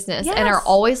current business and are Yes.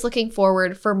 always looking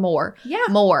forward for more. Yeah.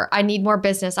 More. I need more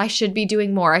business. I should be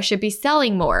doing more. I should be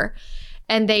selling more.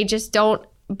 And they just don't.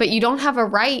 But you don't have a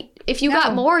right. If you got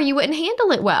No. more, you wouldn't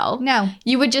handle it well. No.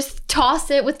 You would just toss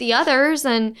it with the others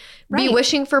and be Right.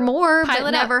 wishing for more, Pile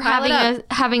but it up, never pile it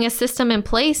having a system in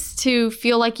place to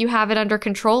feel like you have it under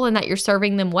control and that you're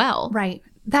serving them well. Right.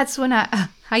 That's when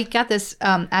I got this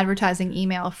advertising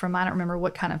email from, I don't remember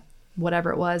what kind of,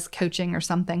 whatever it was, coaching or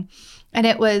something. And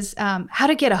it was how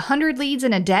to get 100 leads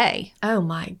in a day. Oh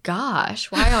my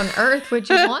gosh. Why on earth would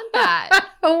you want that?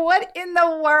 What in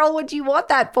the world would you want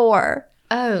that for?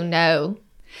 Oh no.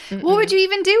 What would you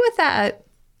even do with that?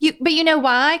 But you know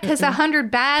why? Because 100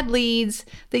 bad leads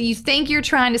that you think you're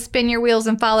trying to spin your wheels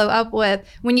and follow up with,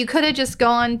 when you could have just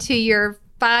gone to your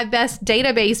 5 best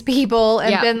database people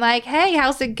and Yeah. been like, hey,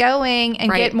 how's it going?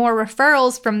 And Right. get more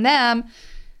referrals from them.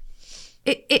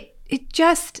 It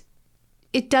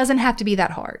doesn't have to be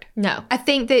that hard. No. I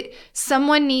think that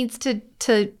someone needs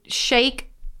to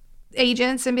shake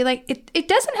agents and be like, it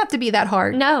doesn't have to be that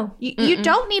hard. No. You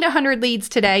don't need 100 leads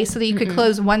today so that you could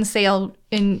close one sale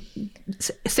in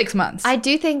 6 months. I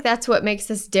do think that's what makes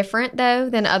us different, though,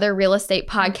 than other real estate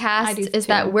podcasts, is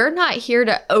that we're not here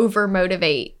to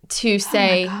over-motivate, to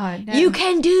say, God, no. you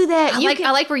can do that.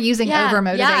 I like we're using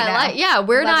over-motivate now.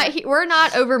 We're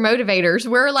not over-motivators.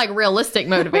 We're like realistic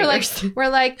motivators. we're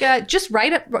like just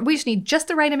we just need just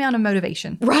the right amount of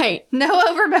motivation. Right. No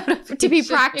over-motivation. To be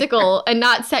practical and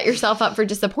not set yourself up for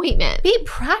disappointment. Be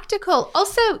practical.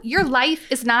 Also, your life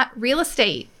is not real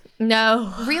estate.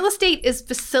 No. Real estate is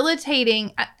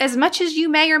facilitating, as much as you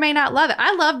may or may not love it.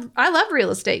 I love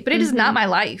real estate, but it is not my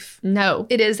life. No.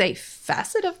 It is a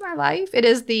facet of my life. It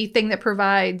is the thing that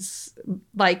provides,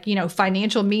 like,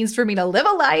 financial means for me to live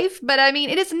a life. But I mean,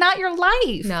 it is not your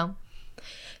life. No.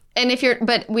 And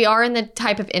but we are in the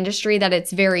type of industry that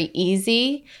it's very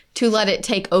easy to let it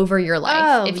take over your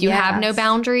life. If you have no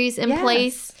boundaries in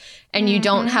place and you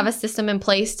don't have a system in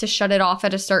place to shut it off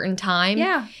at a certain time.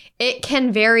 Yeah. It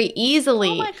can very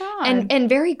easily, oh my God, and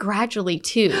very gradually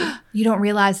too. You don't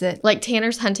realize it. Like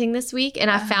Tanner's hunting this week, and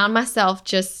I found myself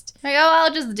just like,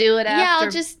 I'll just do it after. Yeah,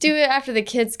 I'll just do it after the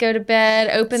kids go to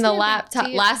bed. Open the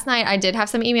laptop. Last night I did have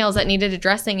some emails that needed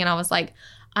addressing, and I was like,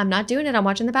 I'm not doing it. I'm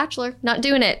watching The Bachelor. Not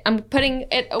doing it. I'm putting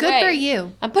it away. Good for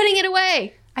you. I'm putting it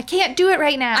away. I can't do it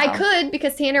right now. I could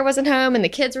because Tanner wasn't home and the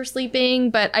kids were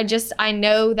sleeping, but I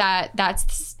know that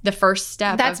that's the first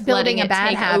step. That's of building a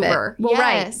bad habit. Over. Well,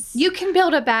 right. You can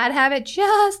build a bad habit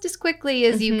just as quickly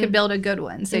as you could build a good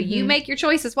one. So you make your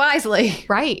choices wisely.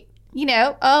 Right.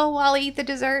 I'll eat the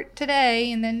dessert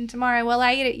today, and then tomorrow,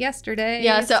 I ate it yesterday.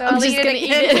 Yeah, so I'm just going to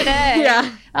eat it today.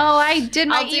 Yeah. Oh, I did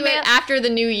my I'll do it after the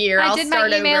new year. I did my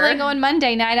emailing on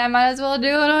Monday night. I might as well do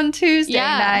it on Tuesday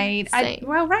night. Same.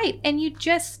 Right. And you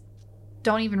just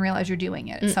don't even realize you're doing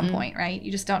it at some point, right? You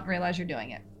just don't realize you're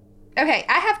doing it. Okay,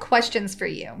 I have questions for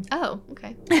you. Oh,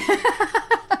 okay.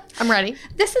 I'm ready.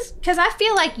 This is because I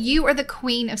feel like you are the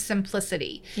queen of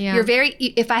simplicity. Yeah. You're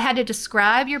if I had to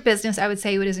describe your business, I would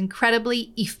say it is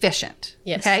increbly efficient.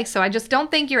 Yes. Okay, so I just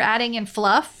don't think you're adding in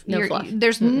fluff. No fluff.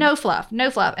 There's no fluff.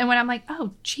 And when I'm like,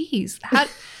 oh, geez, how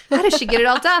does she get it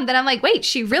all done? Then I'm like, wait,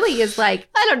 she really is like,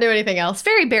 I don't do anything else. It's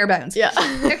very bare bones. Yeah.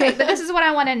 Okay, but this is what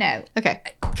I want to know. Okay.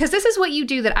 Because this is what you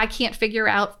do that I can't figure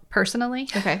out personally.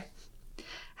 Okay.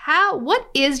 What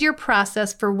is your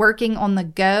process for working on the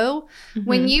go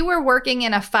when you were working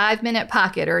in a 5-minute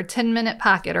pocket or a 10-minute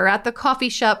pocket or at the coffee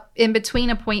shop in between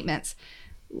appointments?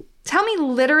 Tell me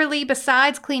literally,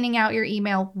 besides cleaning out your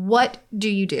email, what do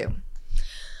you do?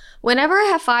 Whenever I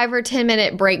have 5 or 10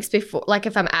 minute breaks before, like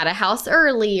if I'm at a house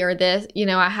early or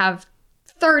I have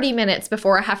 30 minutes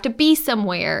before I have to be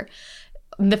somewhere.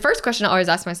 The first question I always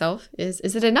ask myself is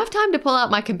it enough time to pull out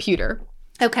my computer?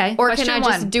 Okay. Or can I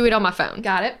just do it on my phone?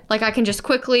 Got it. Like I can just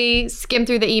quickly skim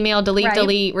through the email,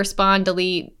 delete, respond,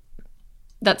 delete.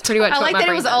 That's pretty much what my brain does. I like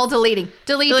that it was all deleting.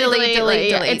 Delete.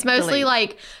 Yeah, it's mostly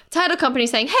like title company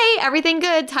saying, hey, everything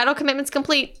good. Title commitment's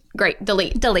complete. Great.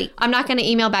 Delete. I'm not going to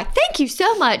email back. Thank you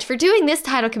so much for doing this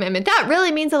title commitment. That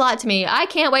really means a lot to me. I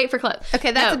can't wait for close.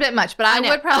 Okay, that's a bit much, but I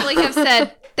would probably have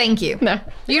said, thank you. No.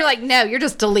 You're like, no, you're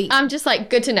just delete. I'm just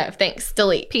like, good to know. Thanks.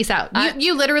 Delete. Peace out.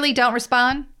 You literally don't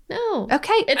respond? No.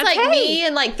 Okay. It's like me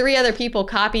and like 3 other people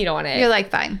copied on it. You're like,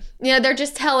 fine. They're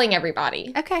just telling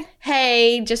everybody. Okay.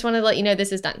 Hey, just wanted to let you know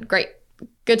this is done. Great.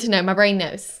 Good to know. My brain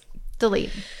knows.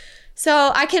 Delete.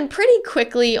 So I can pretty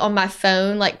quickly on my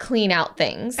phone like clean out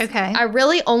things. Okay. I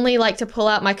really only like to pull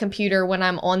out my computer when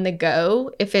I'm on the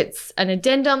go. If it's an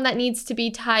addendum that needs to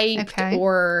be typed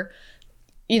or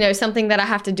something that I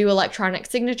have to do electronic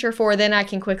signature for, then I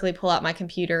can quickly pull out my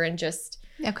computer and just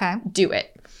do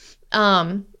it.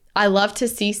 I love to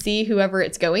CC whoever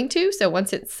it's going to. So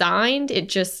once it's signed, it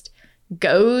just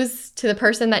goes to the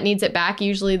person that needs it back,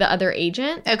 usually the other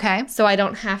agent. Okay. So I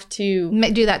don't have to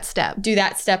do that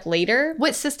step later.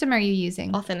 What system are you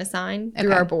using? AuthentiSign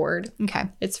through our board. Okay.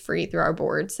 It's free through our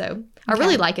board. So I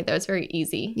really like it though. It's very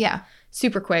easy. Yeah.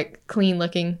 Super quick, clean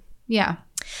looking. Yeah.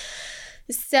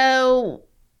 So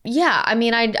yeah, I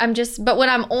mean, but when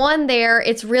I'm on there,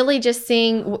 it's really just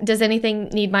seeing, does anything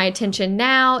need my attention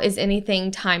now? Is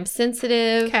anything time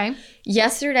sensitive? Okay.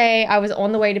 Yesterday, I was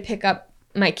on the way to pick up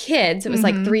my kids. It was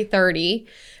like 3:30.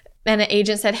 And an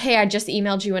agent said, hey, I just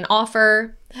emailed you an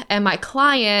offer. And my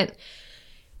client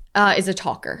is a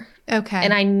talker. Okay.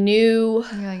 And I knew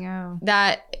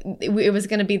that it was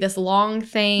going to be this long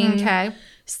thing. Okay.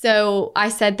 So I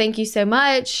said, thank you so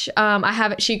much.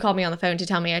 She called me on the phone to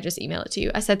tell me I just emailed it to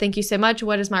you. I said, thank you so much.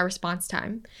 What is my response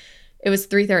time? It was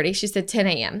 3:30. She said 10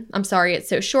 a.m. I'm sorry, it's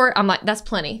so short. I'm like, that's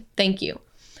plenty. Thank you.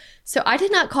 So I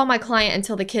did not call my client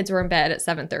until the kids were in bed at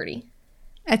 7:30.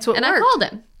 That's what worked. I called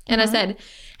him and I said,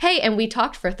 hey, and we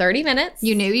talked for 30 minutes.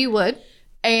 You knew you would.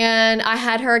 And I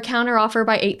had her a counter offer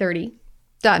by 8:30.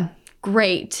 Done.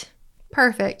 Great.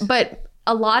 Perfect. But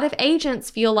a lot of agents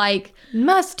feel like,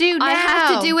 Must do now. I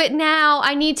have to do it now.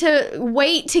 I need to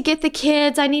wait to get the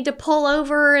kids. I need to pull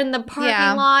over in the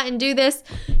parking lot and do this.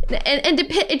 And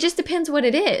it just depends what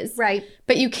it is. Right.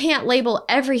 But you can't label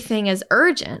everything as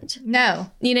urgent.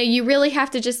 No. You know, you really have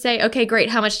to just say, okay, great.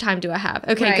 How much time do I have?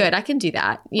 Okay, Right. good. I can do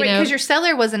that. You know, Because your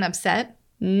seller wasn't upset.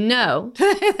 no,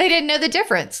 They didn't know the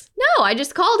difference. no. I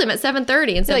just called him at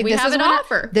 7:30 and said, Like, we have an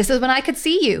offer. This is when I could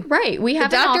see you. Right. We The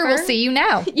have an doctor offer. will see you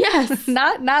now. Yes.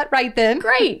 Not right then.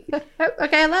 Great.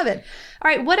 Okay, I love it. All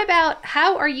right, what about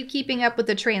how are you keeping up with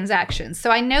the transactions? So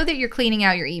I know that you're cleaning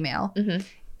out your email. Mhm.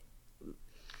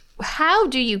 How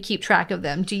do you keep track of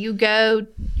them? Do you go,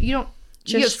 you have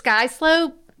Just-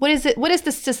 SkySlope? What is it? What is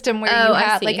the system where you Oh, I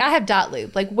have, see. like I have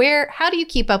Dotloop. Like how do you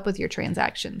keep up with your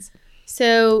transactions?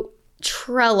 So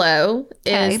Trello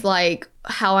Okay. is like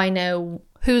how I know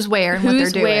Who's where and what they're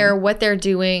who's doing? where, what they're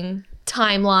doing,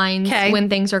 timelines, Okay. when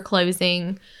things are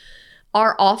closing.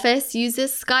 Our office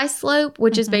uses SkySlope,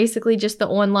 which is basically just the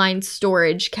online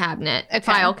storage cabinet, Okay.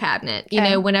 file cabinet. You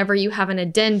Okay. know, whenever you have an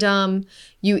addendum,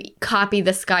 you copy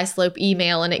the SkySlope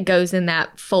email and it goes in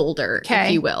that folder, Okay.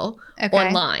 if you will, Okay.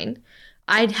 online.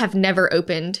 I have never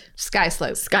opened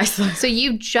SkySlope. SkySlope. So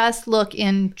you just look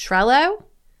in Trello?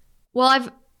 Well,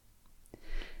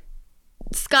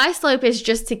 SkySlope is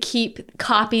just to keep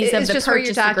copies of It's the just where your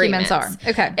purchase documents agreements. are.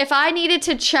 Okay. If I needed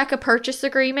to check a purchase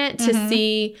agreement to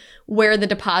see where the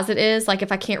deposit is, like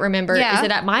if I can't remember, Yeah. is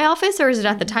it at my office or is it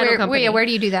at the title company? Where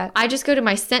do you do that? I just go to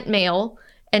my sent mail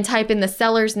and type in the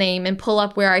seller's name and pull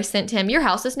up where I sent him, your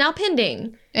house is now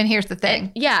pending. And here's the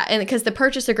thing. Yeah, and because the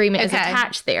purchase agreement is Okay.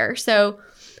 attached there. So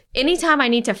anytime I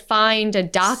need to find a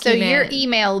document. So your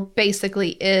email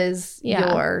basically is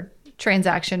Yeah. your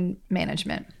transaction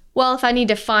management. Well, if I need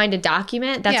to find a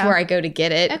document, that's Yeah. where I go to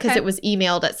get it because Okay. it was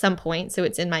emailed at some point. So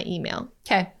it's in my email.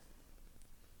 Okay.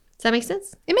 Does that make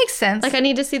sense? It makes sense. Like I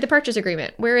need to see the purchase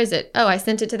agreement. Where is it? Oh, I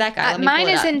sent it to that guy. Let me mine pull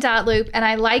it is up. in Dotloop, and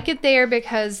I like it there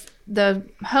because the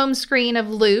home screen of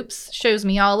Loops shows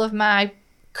me all of my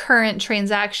current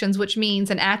transactions, which means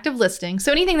an active listing.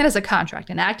 So anything that has a contract,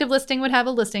 an active listing would have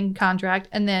a listing contract,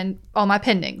 and then all my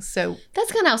pendings. So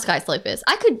That's kind of how SkySlope is.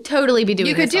 I could totally be doing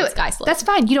you could this do on it. SkySlope. That's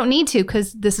fine. You don't need to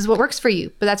because this is what works for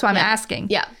you. But that's why I'm asking.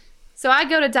 yeah. So I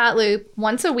go to Dotloop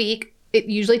once a week. It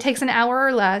usually takes an hour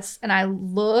or less, and I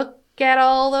look at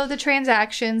all of the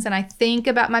transactions and I think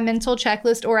about my mental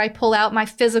checklist, or I pull out my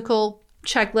physical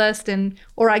checklist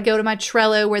or I go to my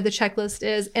Trello where the checklist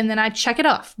is, and then I check it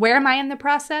off. Where am I in the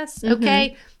process?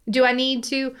 Okay. Do I need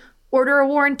to order a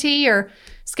warranty or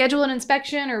schedule an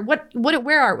inspection or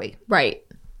where are we? Right.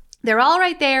 They're all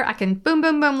right there. I can boom,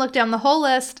 boom, boom, look down the whole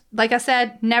list. Like I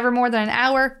said, never more than an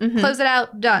hour, close it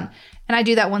out, done. And I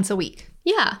do that once a week.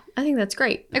 Yeah. I think that's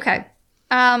great. Okay.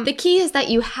 The key is that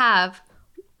you have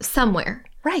somewhere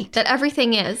Right. that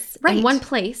everything is Right. in one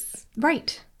place.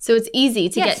 Right. So it's easy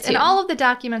to Yes, get to. and all of the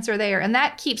documents are there, and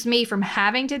that keeps me from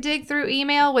having to dig through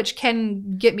email, which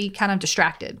can get me kind of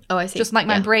distracted. Oh, I see. Just like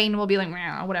my Yeah. brain will be like,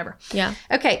 "Meow," whatever. Yeah.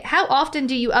 Okay, how often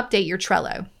do you update your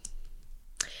Trello?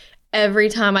 Every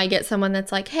time I get someone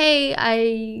that's like, hey,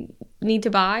 I need to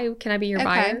buy, can I be your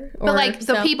buyer? But like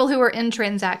the so- people who are in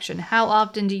transaction, how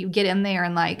often do you get in there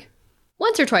and like,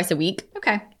 Once or twice a week,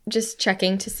 okay, just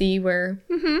checking to see where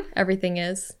everything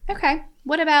is. okay.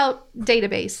 What about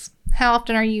database? How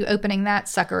often are you opening that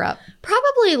sucker up?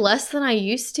 Probably less than I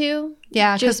used to.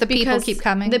 Yeah, because Just the people because keep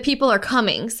coming. The people are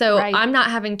coming. So Right. I'm not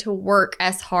having to work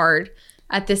as hard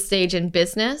at this stage in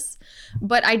business.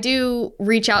 But I do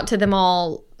reach out to them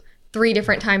all 3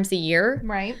 different times a year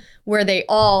right. where they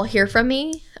all hear from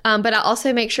me. But I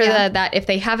also make sure Yeah. that if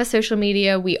they have a social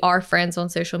media, we are friends on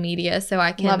social media. So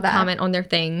I can Love that. comment on their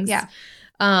things. Yeah.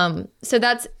 So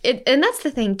that's it. And that's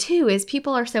the thing too, is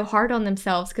people are so hard on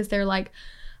themselves because they're like,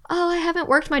 oh, I haven't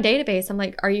worked my database. I'm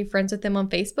like, are you friends with them on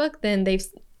Facebook? Then They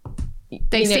you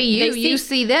know, see you, they you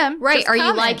see them. Right. Just Are you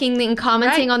comment. liking and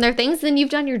commenting Right. on their things? Then you've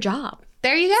done your job.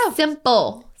 There you go.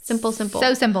 Simple. Simple.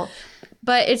 So simple.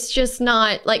 But it's just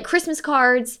not like Christmas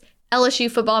cards,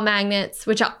 LSU football magnets,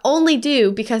 which I only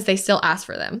do because they still ask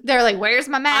for them. They're like, where's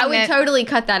my I magnet? would totally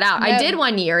cut that out. I No. did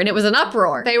one year and it was an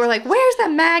uproar. They were like, where's the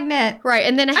magnet? Right.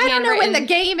 And then a I don't know when the handwritten-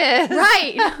 game is.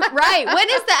 Right. Right. When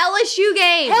is the LSU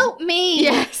game? Help me.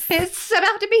 Yes. It's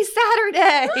about to be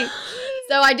Saturday.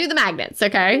 So I do the magnets,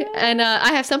 okay? And I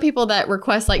have some people that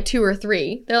request like 2 or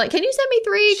 3. They're like, can you send me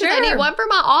 3? Because I Sure. need one for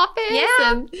my office.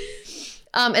 Yeah.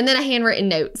 And then a handwritten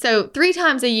note. So 3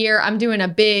 times a year, I'm doing a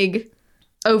big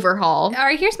overhaul. All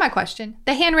right, here's my question.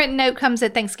 The handwritten note comes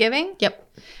at Thanksgiving? Yep.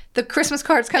 The Christmas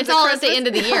cards comes It's at all Christmas? at the end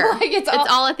of the year. Like, it's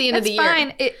all at the end of the year.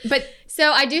 Fine. But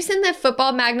So I do send the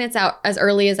football magnets out as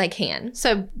early as I can.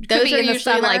 so Those could be are in the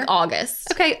usually summer. like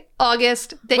August. Okay,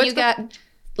 August. Then What's you got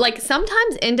Like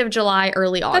sometimes end of July,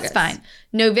 early August. That's fine.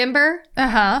 November,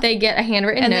 they they get a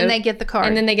handwritten and note. then they get the card.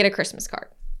 And then they get a Christmas card.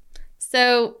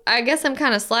 So I guess I'm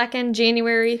kind of slacking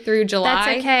January through July.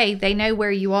 That's okay. They know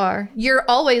where you are. You're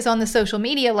always on the social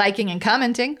media liking and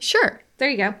commenting. Sure. There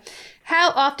you go.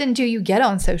 How often do you get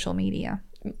on social media?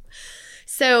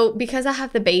 So because I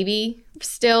have the baby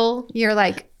still You're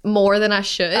like more than I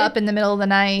should. up in the middle of the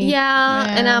night. Yeah,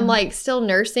 and Yeah. I'm like still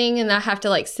nursing, and I have to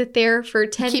like sit there for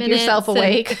 10 Keep minutes. yourself and-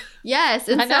 awake. Yes,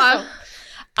 and I so know.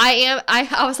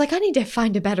 I was like, I need to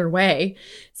find a better way.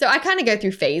 So I kind of go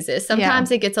through phases. Sometimes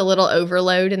it gets a little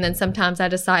overload, and then sometimes I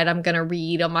decide I'm gonna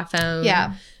read on my phone.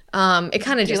 Yeah. It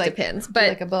kind of Do just like- depends, Do but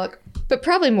like a book.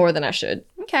 probably more than I should.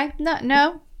 Okay.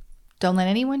 No. Don't let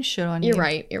anyone shit on you. You're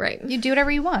right. You're right. You do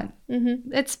whatever you want.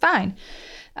 Mm-hmm. It's fine.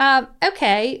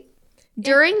 Okay.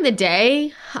 During the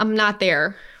day, I'm not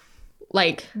there.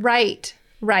 Like, Right.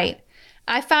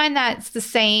 I find that's the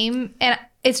same. And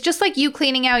it's just like you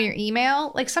cleaning out your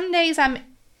email. Like some days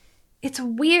it's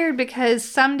weird because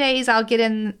some days I'll get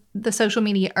in the social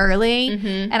media early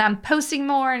and I'm posting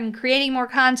more and creating more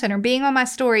content or being on my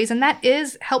stories. And that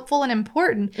is helpful and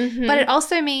important. But it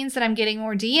also means that I'm getting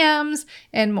more DMs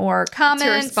and more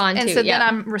comments. respond and to, so yeah. then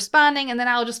I'm responding and then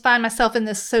I'll just find myself in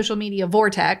this social media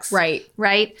vortex.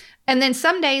 right. And then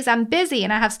some days I'm busy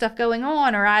and I have stuff going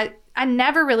on, or I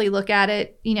never really look at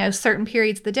it, certain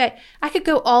periods of the day. I could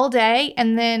go all day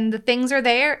and then the things are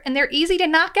there and they're easy to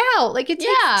knock out. Like it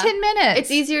takes Yeah. 10 minutes.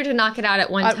 It's easier to knock it out at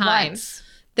one At time once.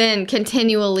 than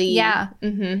continually. Yeah.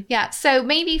 Mm-hmm. Yeah. So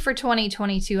maybe for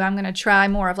 2022, I'm going to try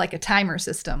more of like a timer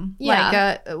system.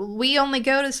 Yeah. Like we only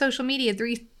go to social media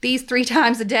these three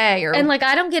times a day. Or And like,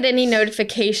 I don't get any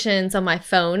notifications on my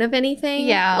phone of anything.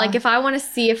 Yeah. Like, if I want to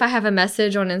see if I have a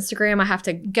message on Instagram, I have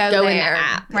to go in there. their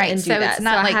app Right. and do So that. it's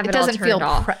not I like have it all doesn't feel, turned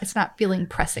off. it's not feeling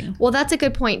pressing. Well, that's a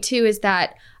good point too. Is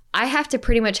that I have to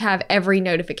pretty much have every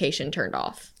notification turned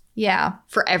off Yeah.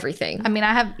 for everything. I mean,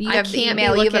 I have the can't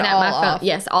email, be you have looking it at all my phone. off.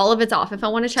 Yes, all of it's off. If I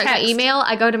want to check Text. my email,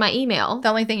 I go to my email. The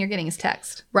only thing you're getting is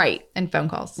text Right, and phone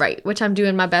calls. right. Which I'm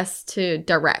doing my best to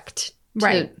direct to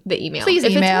Right. the email. Please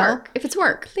if email. It's work. If it's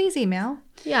work. Please email.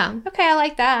 Yeah. Okay, I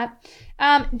like that.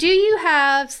 Do you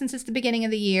have, since it's the beginning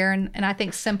of the year, and I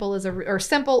think simple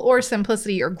or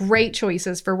simplicity are great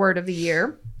choices for word of the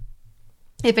year.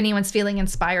 If anyone's feeling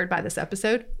inspired by this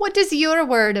episode, what is your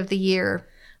word of the year?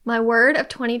 My word of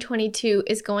 2022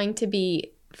 is going to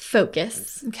be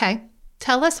focus. Okay,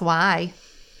 tell us why.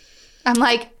 I'm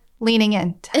like leaning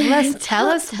in. Tell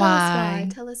us why.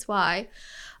 Tell us why.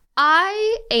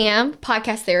 I am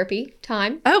podcast therapy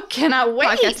time. Oh, cannot wait.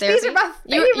 Podcast These are therapy. my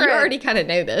favorite. You already kind of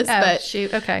know this, Oh, but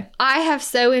shoot. Okay. I have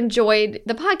so enjoyed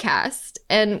the podcast,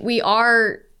 and we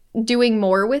are doing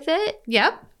more with it.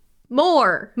 Yep.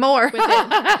 More. More. With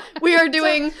it. We are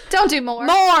doing Don't do more.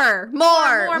 more.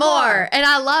 More. And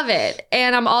I love it.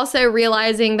 And I'm also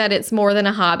realizing that it's more than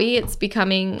a hobby. It's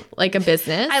becoming like a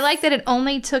business. I like that it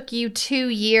only took you 2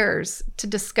 years to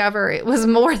discover it was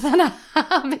more than a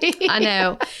hobby. I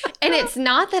know. And it's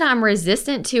not that I'm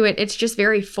resistant to it. It's just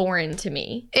very foreign to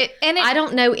me. I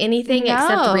don't know anything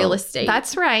except real estate.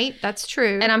 That's right. That's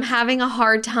true. And I'm having a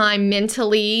hard time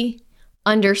mentally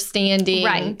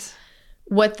understanding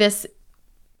what this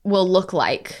will look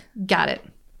like. Got it.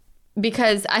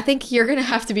 Because I think you're going to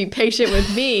have to be patient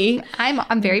with me.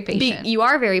 I'm very patient. You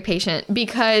are very patient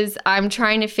because I'm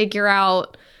trying to figure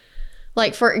out,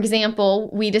 like, for example,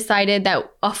 we decided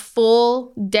that a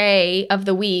full day of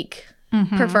the week,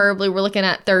 preferably we're looking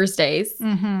at Thursdays,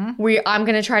 I'm going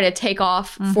to try to take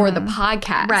off for the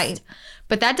podcast. Right.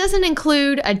 But that doesn't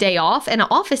include a day off and an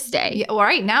office day. Yeah, well,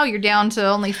 right now you're down to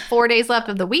only 4 days left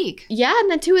of the week. Yeah,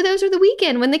 and then 2 of those are the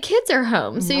weekend when the kids are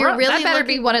home. So you're really that better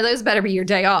be one of those. Better be your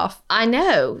day off. I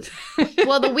know.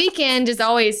 Well, the weekend is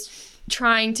always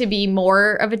trying to be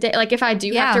more of a day. Like if I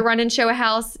do have to run and show a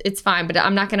house, it's fine, but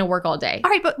I'm not going to work all day. All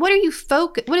right, but what are you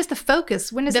What is the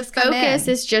focus? When does The this come focus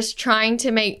in? is just trying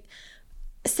to make.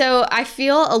 So I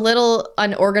feel a little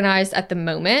unorganized at the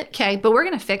moment. Okay, but we're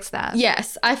gonna fix that.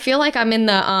 Yes, I feel like I'm in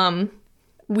the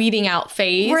weeding out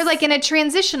phase. We're like in a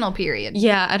transitional period.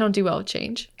 Yeah, I don't do well with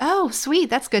change. Oh,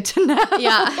 sweet. That's good to know.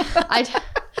 Yeah,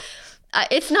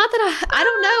 it's not that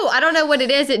I don't know what it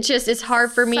is. It just it's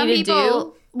hard for me to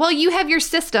do. Well, you have your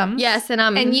system. Yes,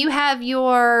 and you have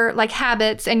your like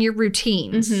habits and your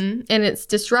routines. and it's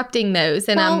disrupting those,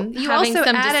 and Well, I'm you having also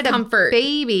some added discomfort. a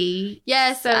baby.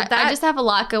 Yes, So I that- just have a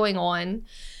lot going on.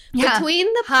 Between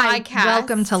the Hi, podcast.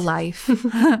 welcome to life.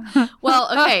 Well,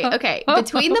 okay.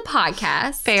 Between the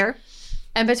podcast. Fair.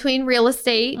 And between real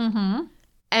estate. Mm-hmm.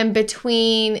 And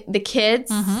between the kids.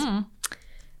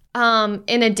 Mm-hmm.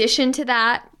 In addition to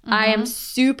that, I am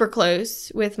super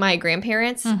close with my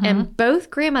grandparents. And both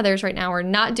grandmothers right now are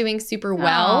not doing super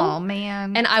well. Oh,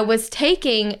 man. And I was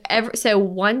taking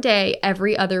one day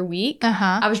every other week,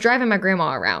 I was driving my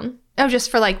grandma around. Oh,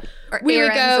 just for like We would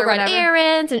errands go or run whatever.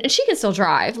 errands, and she can still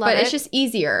drive, Love but it. it's just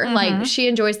easier. Like, she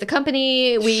enjoys the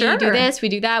company. We Sure. do this, we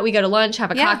do that. We go to lunch,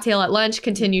 have a Yeah. cocktail at lunch,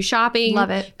 continue shopping.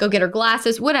 Love it. Go get her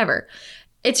glasses, whatever.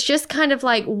 It's just kind of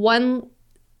like one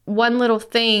little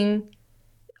thing.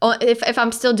 If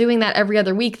I'm still doing that every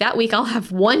other week, that week I'll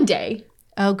have one day.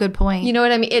 Oh, good point. You know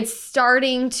what I mean? It's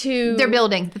starting to... They're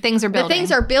building. The things are The building.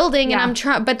 things are building, Yeah. and I'm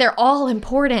trying, but they're all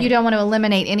important. You don't want to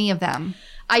eliminate any of them.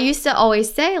 I used to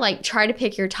always say, like, try to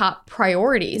pick your top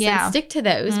priorities Yeah. and stick to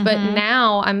those. But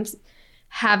now I'm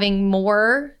having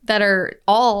more that are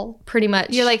all pretty much...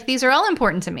 You're like, these are all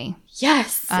important to me.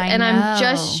 yes. I And know. I'm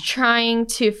just trying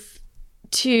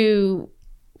to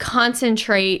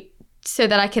concentrate so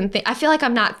that I can think. I feel like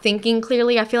I'm not thinking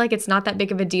clearly. I feel like it's not that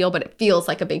big of a deal, but it feels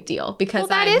like a big deal because Well,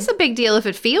 that is a big deal if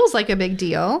it feels like a big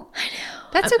deal. I know.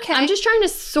 That's okay. I'm just trying to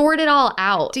sort it all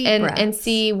out Deep and breaths.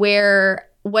 see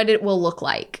what it will look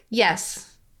like. Yes.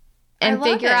 And I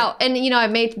love figure it. out, and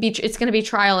it's going to be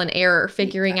trial and error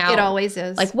figuring out. It always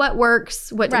is. Like what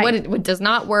works, what does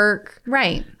not work.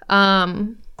 right.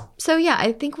 So yeah,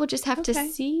 I think we'll just have to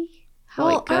see how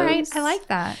it goes. All right. I like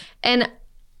that.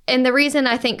 And the reason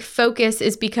I think focus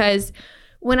is because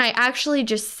when I actually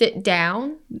just sit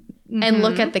down and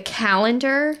look at the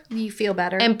calendar You feel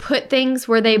better. and put things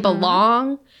where they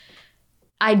belong,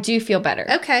 I do feel better.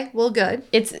 okay. Well, good.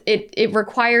 It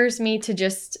requires me to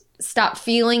just stop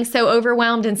feeling so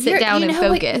overwhelmed and sit down and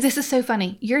focus. This is so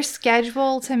funny. Your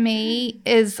schedule to me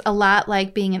is a lot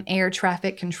like being an air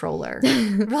traffic controller.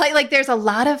 like there's a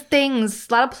lot of things,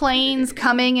 a lot of planes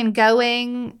coming and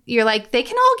going. You're like, they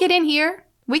can all get in here.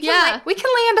 We can we can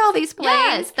land all these planes.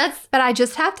 Yes, that's But I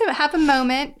just have to have a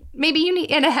moment. Maybe you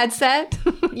need in a headset.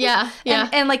 yeah.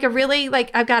 And like a really like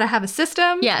I've got to have a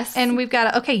system. Yes. And we've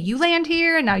got to you land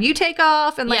here and now you take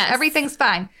off and like Yes. everything's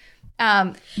fine.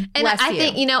 And I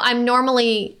think, I'm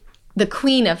normally the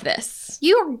queen of this.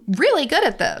 you're really good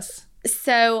at this.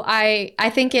 So I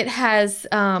think it has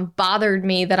bothered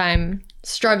me that I'm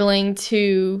struggling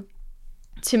to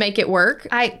make it work.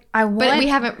 I want But we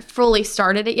haven't fully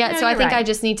started it yet. No, so I you're think right. I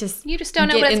just need to You just don't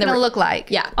know get what it's in the going to r- look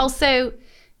like. Yeah. Also,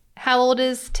 how old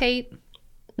is Tate?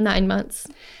 9 months.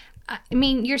 I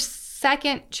mean, your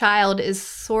second child is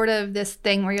sort of this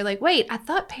thing where you're like, wait, I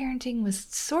thought parenting was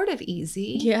sort of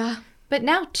easy. Yeah. But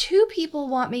now 2 people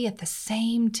want me at the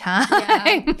same time.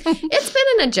 Yeah. It's been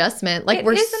an adjustment. Like It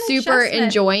we're is an super adjustment.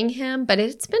 enjoying him, but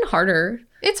it's been harder.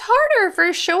 It's harder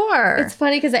for sure. It's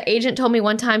funny because the agent told me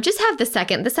one time, just have the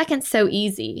second. The second's so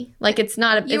easy. Like it's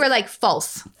not you were like,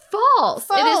 false. false.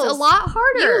 It is a False. lot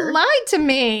harder. You lied to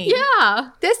me. Yeah.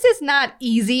 This is not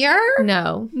easier.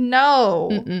 No. No.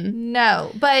 Mm-mm.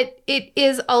 No. But it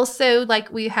is also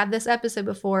like we had this episode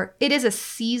before. It is a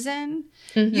season.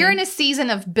 Mhm. You're in a season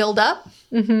of build up.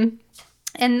 Mm-hmm.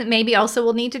 And maybe also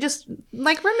we'll need to just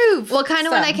like remove. Well, kind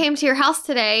of when I some. came to your house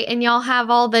today and y'all have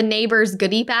all the neighbors'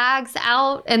 goodie bags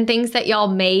out and things that y'all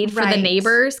made for the Right.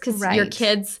 neighbors because your Right.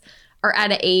 kids are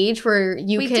at an age where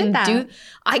you We can did that. do.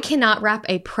 I cannot wrap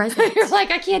a present. You're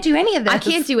like, I can't do any of this. I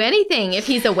can't do anything if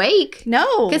he's awake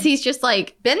No. because he's just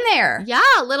like, been there. yeah,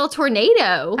 a little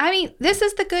tornado. I mean, this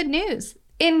is the good news.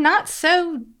 In not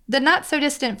so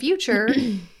distant future,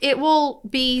 it will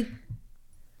be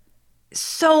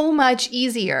so much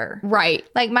easier. Right.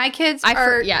 Like my kids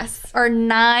Yes. are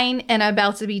 9 and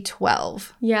about to be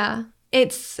 12. Yeah.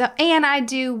 And I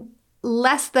do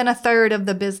less than a third of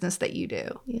the business that you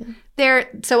do. Yeah.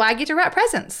 So I get to wrap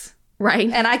presents Right.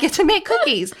 and I get to make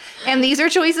cookies. And these are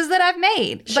choices that I've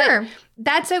made. Sure. But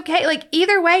that's okay. Like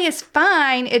either way is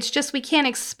fine. It's just we can't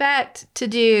expect to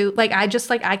do I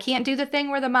can't do the thing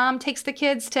where the mom takes the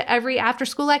kids to every after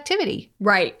school activity.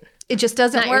 Right. It just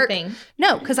doesn't Not your work. thing.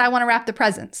 No, because I want to wrap the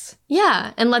presents.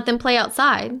 Yeah. And let them play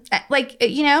outside.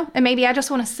 And maybe I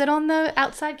just want to sit on the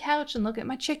outside couch and look at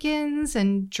my chickens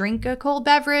and drink a cold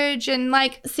beverage and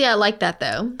See, I like that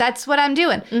though. that's what I'm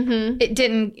doing. Mm-hmm.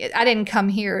 I didn't come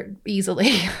here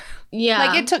easily.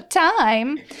 Yeah. It took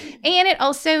time. And it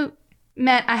also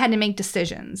meant I had to make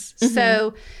decisions. Mm-hmm.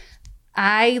 So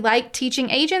I like teaching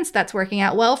agents. That's working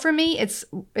out well for me. It's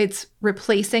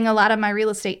replacing a lot of my real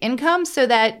estate income so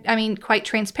that, I mean, quite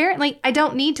transparently, I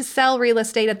don't need to sell real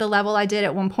estate at the level I did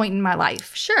at one point in my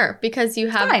life. Sure, because you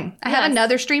have Fine. I have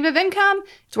another stream of income.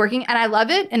 It's working and I love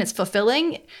it and it's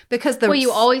fulfilling because Well,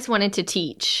 you always wanted to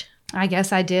teach. I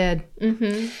guess I did.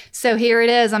 Mm-hmm. So here it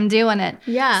is. I'm doing it.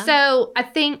 Yeah. So I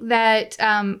think that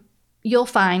you'll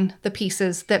find the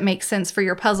pieces that make sense for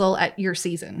your puzzle at your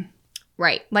season.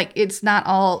 Right. Like it's not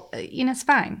all, it's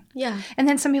fine. Yeah. And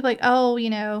then some people are like, oh,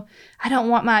 I don't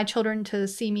want my children to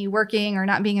see me working or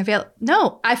not being available.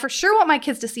 No, I for sure want my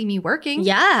kids to see me working.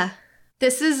 Yeah.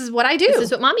 This is what I do. This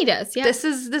is what mommy does. Yeah. This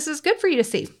is good for you to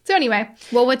see. So anyway.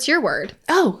 Well, what's your word?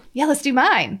 Oh, yeah, let's do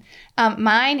mine.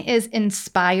 Mine is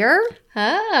inspire.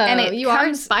 Oh, and you are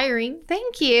inspiring.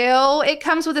 Thank you. It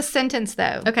comes with a sentence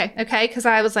though. Okay. Okay. Because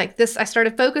I was like I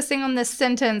started focusing on this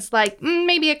sentence like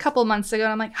maybe a couple months ago.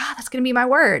 And I'm like, that's going to be my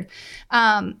word.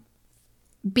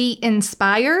 Be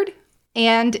inspired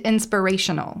and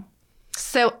inspirational.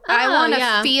 So I want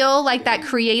to feel like that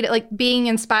creative, like being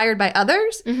inspired by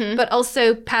others, but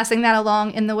also passing that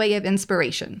along in the way of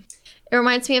inspiration. It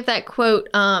reminds me of that quote,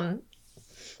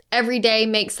 every day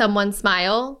makes someone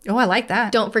smile. Oh, I like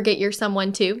that. Don't forget you're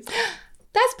someone too.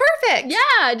 That's perfect.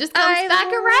 Yeah, it just comes back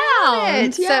around.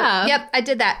 It. Yeah. So, yep, I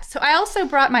did that. So I also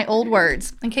brought my old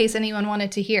words in case anyone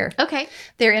wanted to hear. Okay.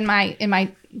 They're in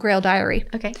my Grail diary.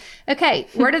 Okay.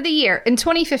 Word of the year. In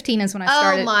 2015 is when I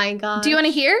started. Oh my God. Do you want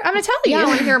to hear? I'm going to tell you. Yeah, I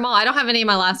want to hear them all. I don't have any of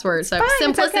my last words. So Fine,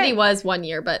 simplicity it's okay. was 1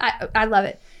 year, but I love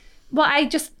it. Well,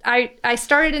 I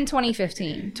started in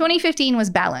 2015. 2015 was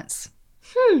balance.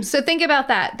 So think about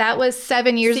that. That was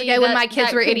 7 years ago when my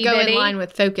kids were itty go bitty. in line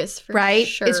with focus, for right?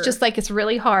 sure. It's just like it's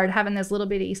really hard having those little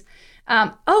bitties.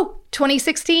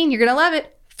 2016, you're gonna love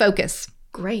it. Focus.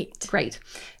 great.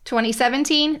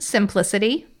 2017,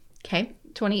 simplicity. Okay.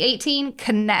 2018,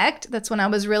 connect. That's when I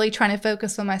was really trying to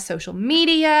focus on my social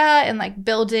media and like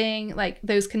building like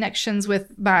those connections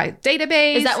with my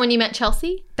database. Is that when you met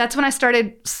Chelsea? That's when I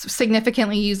started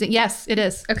significantly using. Yes, it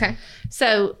is. Okay.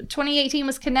 So 2018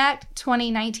 was connect.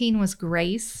 2019 was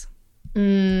grace.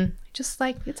 Just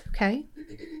like, it's okay.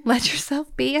 Let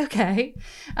yourself be okay.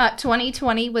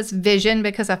 2020 was vision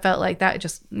because I felt like that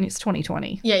it's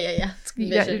 2020. Yeah.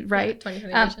 Vision. Right. Yeah, 2020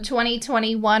 vision.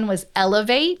 2021 was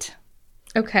elevate.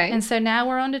 Okay. And so now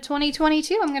we're on to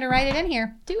 2022. I'm going to write it in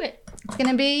here. do it. It's going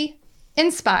to be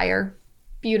inspire.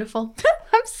 Beautiful.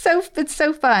 It's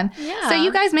so fun. Yeah. So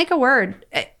you guys make a word,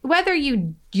 whether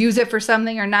you use it for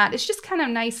something or not. It's just kind of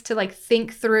nice to like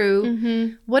think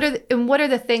through what are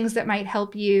the things that might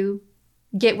help you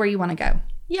get where you want to go.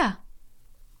 Yeah.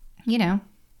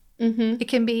 It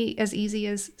can be as easy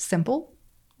as simple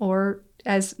or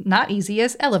as not easy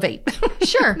as elevate.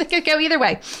 Sure. It could go either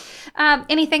way.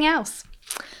 Anything else?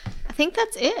 I think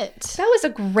that's it. That was a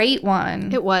great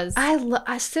one. It was.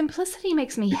 Simplicity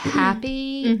makes me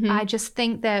happy. I just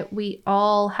think that we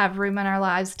all have room in our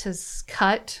lives to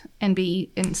cut and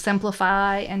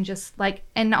simplify and just like,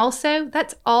 and also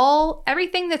that's all,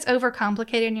 everything that's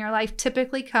overcomplicated in your life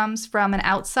typically comes from an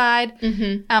outside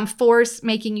force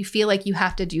making you feel like you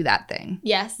have to do that thing.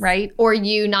 Yes. Right? Or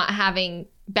you not having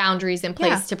boundaries in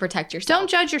place to protect yourself. Don't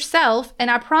judge yourself.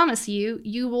 And I promise you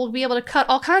will be able to cut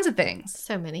all kinds of things.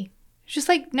 So many. It's just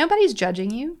like nobody's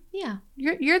judging you. Yeah.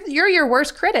 You're your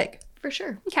worst critic. For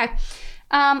sure. Okay.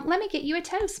 Let me get you a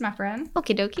toast, my friend.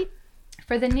 Okie dokie.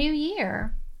 For the new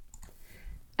year.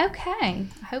 Okay.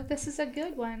 I hope this is a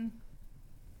good one.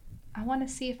 I want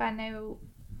to see if I know.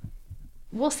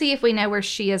 We'll see if we know where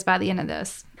she is by the end of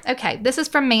this. Okay. This is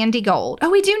from Mandy Gold. Oh,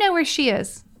 we do know where she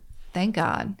is. Thank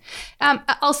God.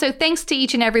 Also, thanks to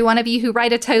each and every one of you who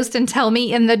write a toast and tell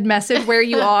me in the message where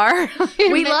you are.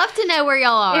 We love to know where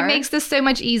y'all are. It makes this so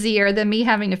much easier than me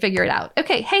having to figure it out.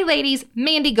 Okay. Hey, ladies.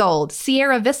 Mandy Gold,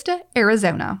 Sierra Vista,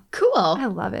 Arizona. Cool. I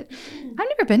love it. I've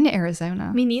never been to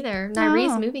Arizona. Me neither.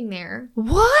 Nairee's moving there.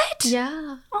 What?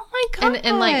 Yeah. Oh my God.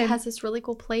 And like has this really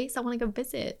cool place. I want to go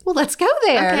visit. Well, let's go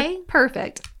there. Okay.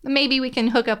 Perfect. Maybe we can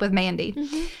hook up with Mandy.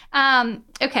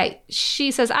 Okay.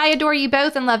 She says, I adore you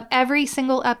both and love every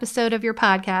single episode of your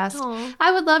podcast. Aw.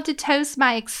 I would love to toast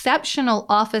my exceptional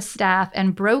office staff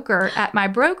and broker at my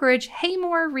brokerage,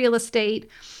 Haymore Real Estate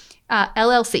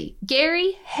LLC.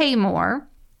 Gary Haymore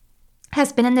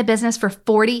has been in the business for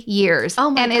 40 years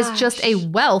and is just a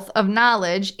wealth of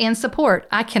knowledge and support,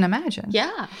 I can imagine.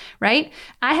 Yeah. Right?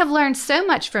 I have learned so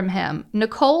much from him.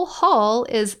 Nicole Hall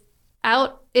is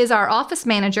our office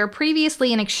manager,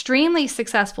 previously an extremely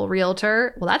successful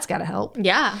realtor. Well, that's got to help.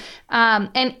 Yeah.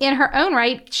 And in her own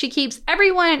right, she keeps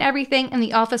everyone and everything in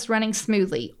the office running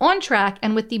smoothly, on track,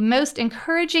 and with the most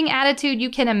encouraging attitude you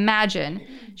can imagine.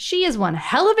 She is one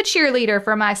hell of a cheerleader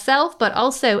for myself, but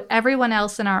also everyone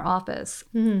else in our office.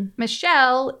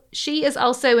 Michelle, she is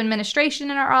also administration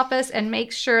in our office and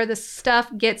makes sure the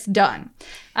stuff gets done.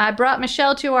 I brought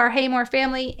Michelle to our Haymore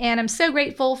family, and I'm so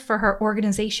grateful for her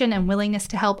organization and willingness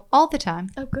to help all the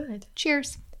time. Oh, good.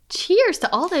 Cheers. Cheers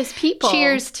to all those people.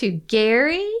 Cheers to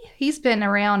Gary. He's been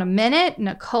around a minute,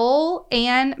 Nicole,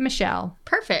 and Michelle.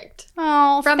 Perfect.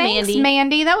 Oh, From thanks, Mandy.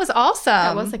 Mandy. That was awesome.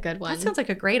 That was a good one. That sounds like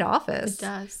a great office. It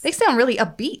does. They sound really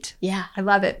upbeat. Yeah. I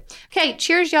love it. Okay,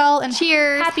 cheers, y'all, and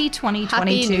Cheers. happy 2022.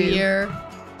 Happy New Year.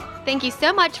 Thank you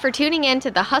so much for tuning in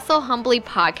to the Hustle Humbly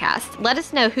podcast. Let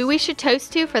us know who we should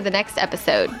toast to for the next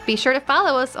episode. Be sure to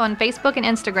follow us on Facebook and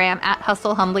Instagram at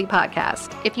Hustle Humbly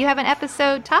Podcast. If you have an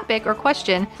episode, topic, or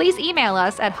question, please email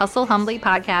us at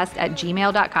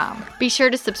hustlehumblypodcast@gmail.com. Be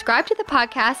sure to subscribe to the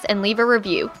podcast and leave a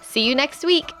review. See you next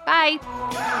week. Bye.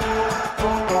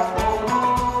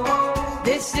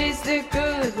 This is the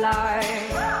good life.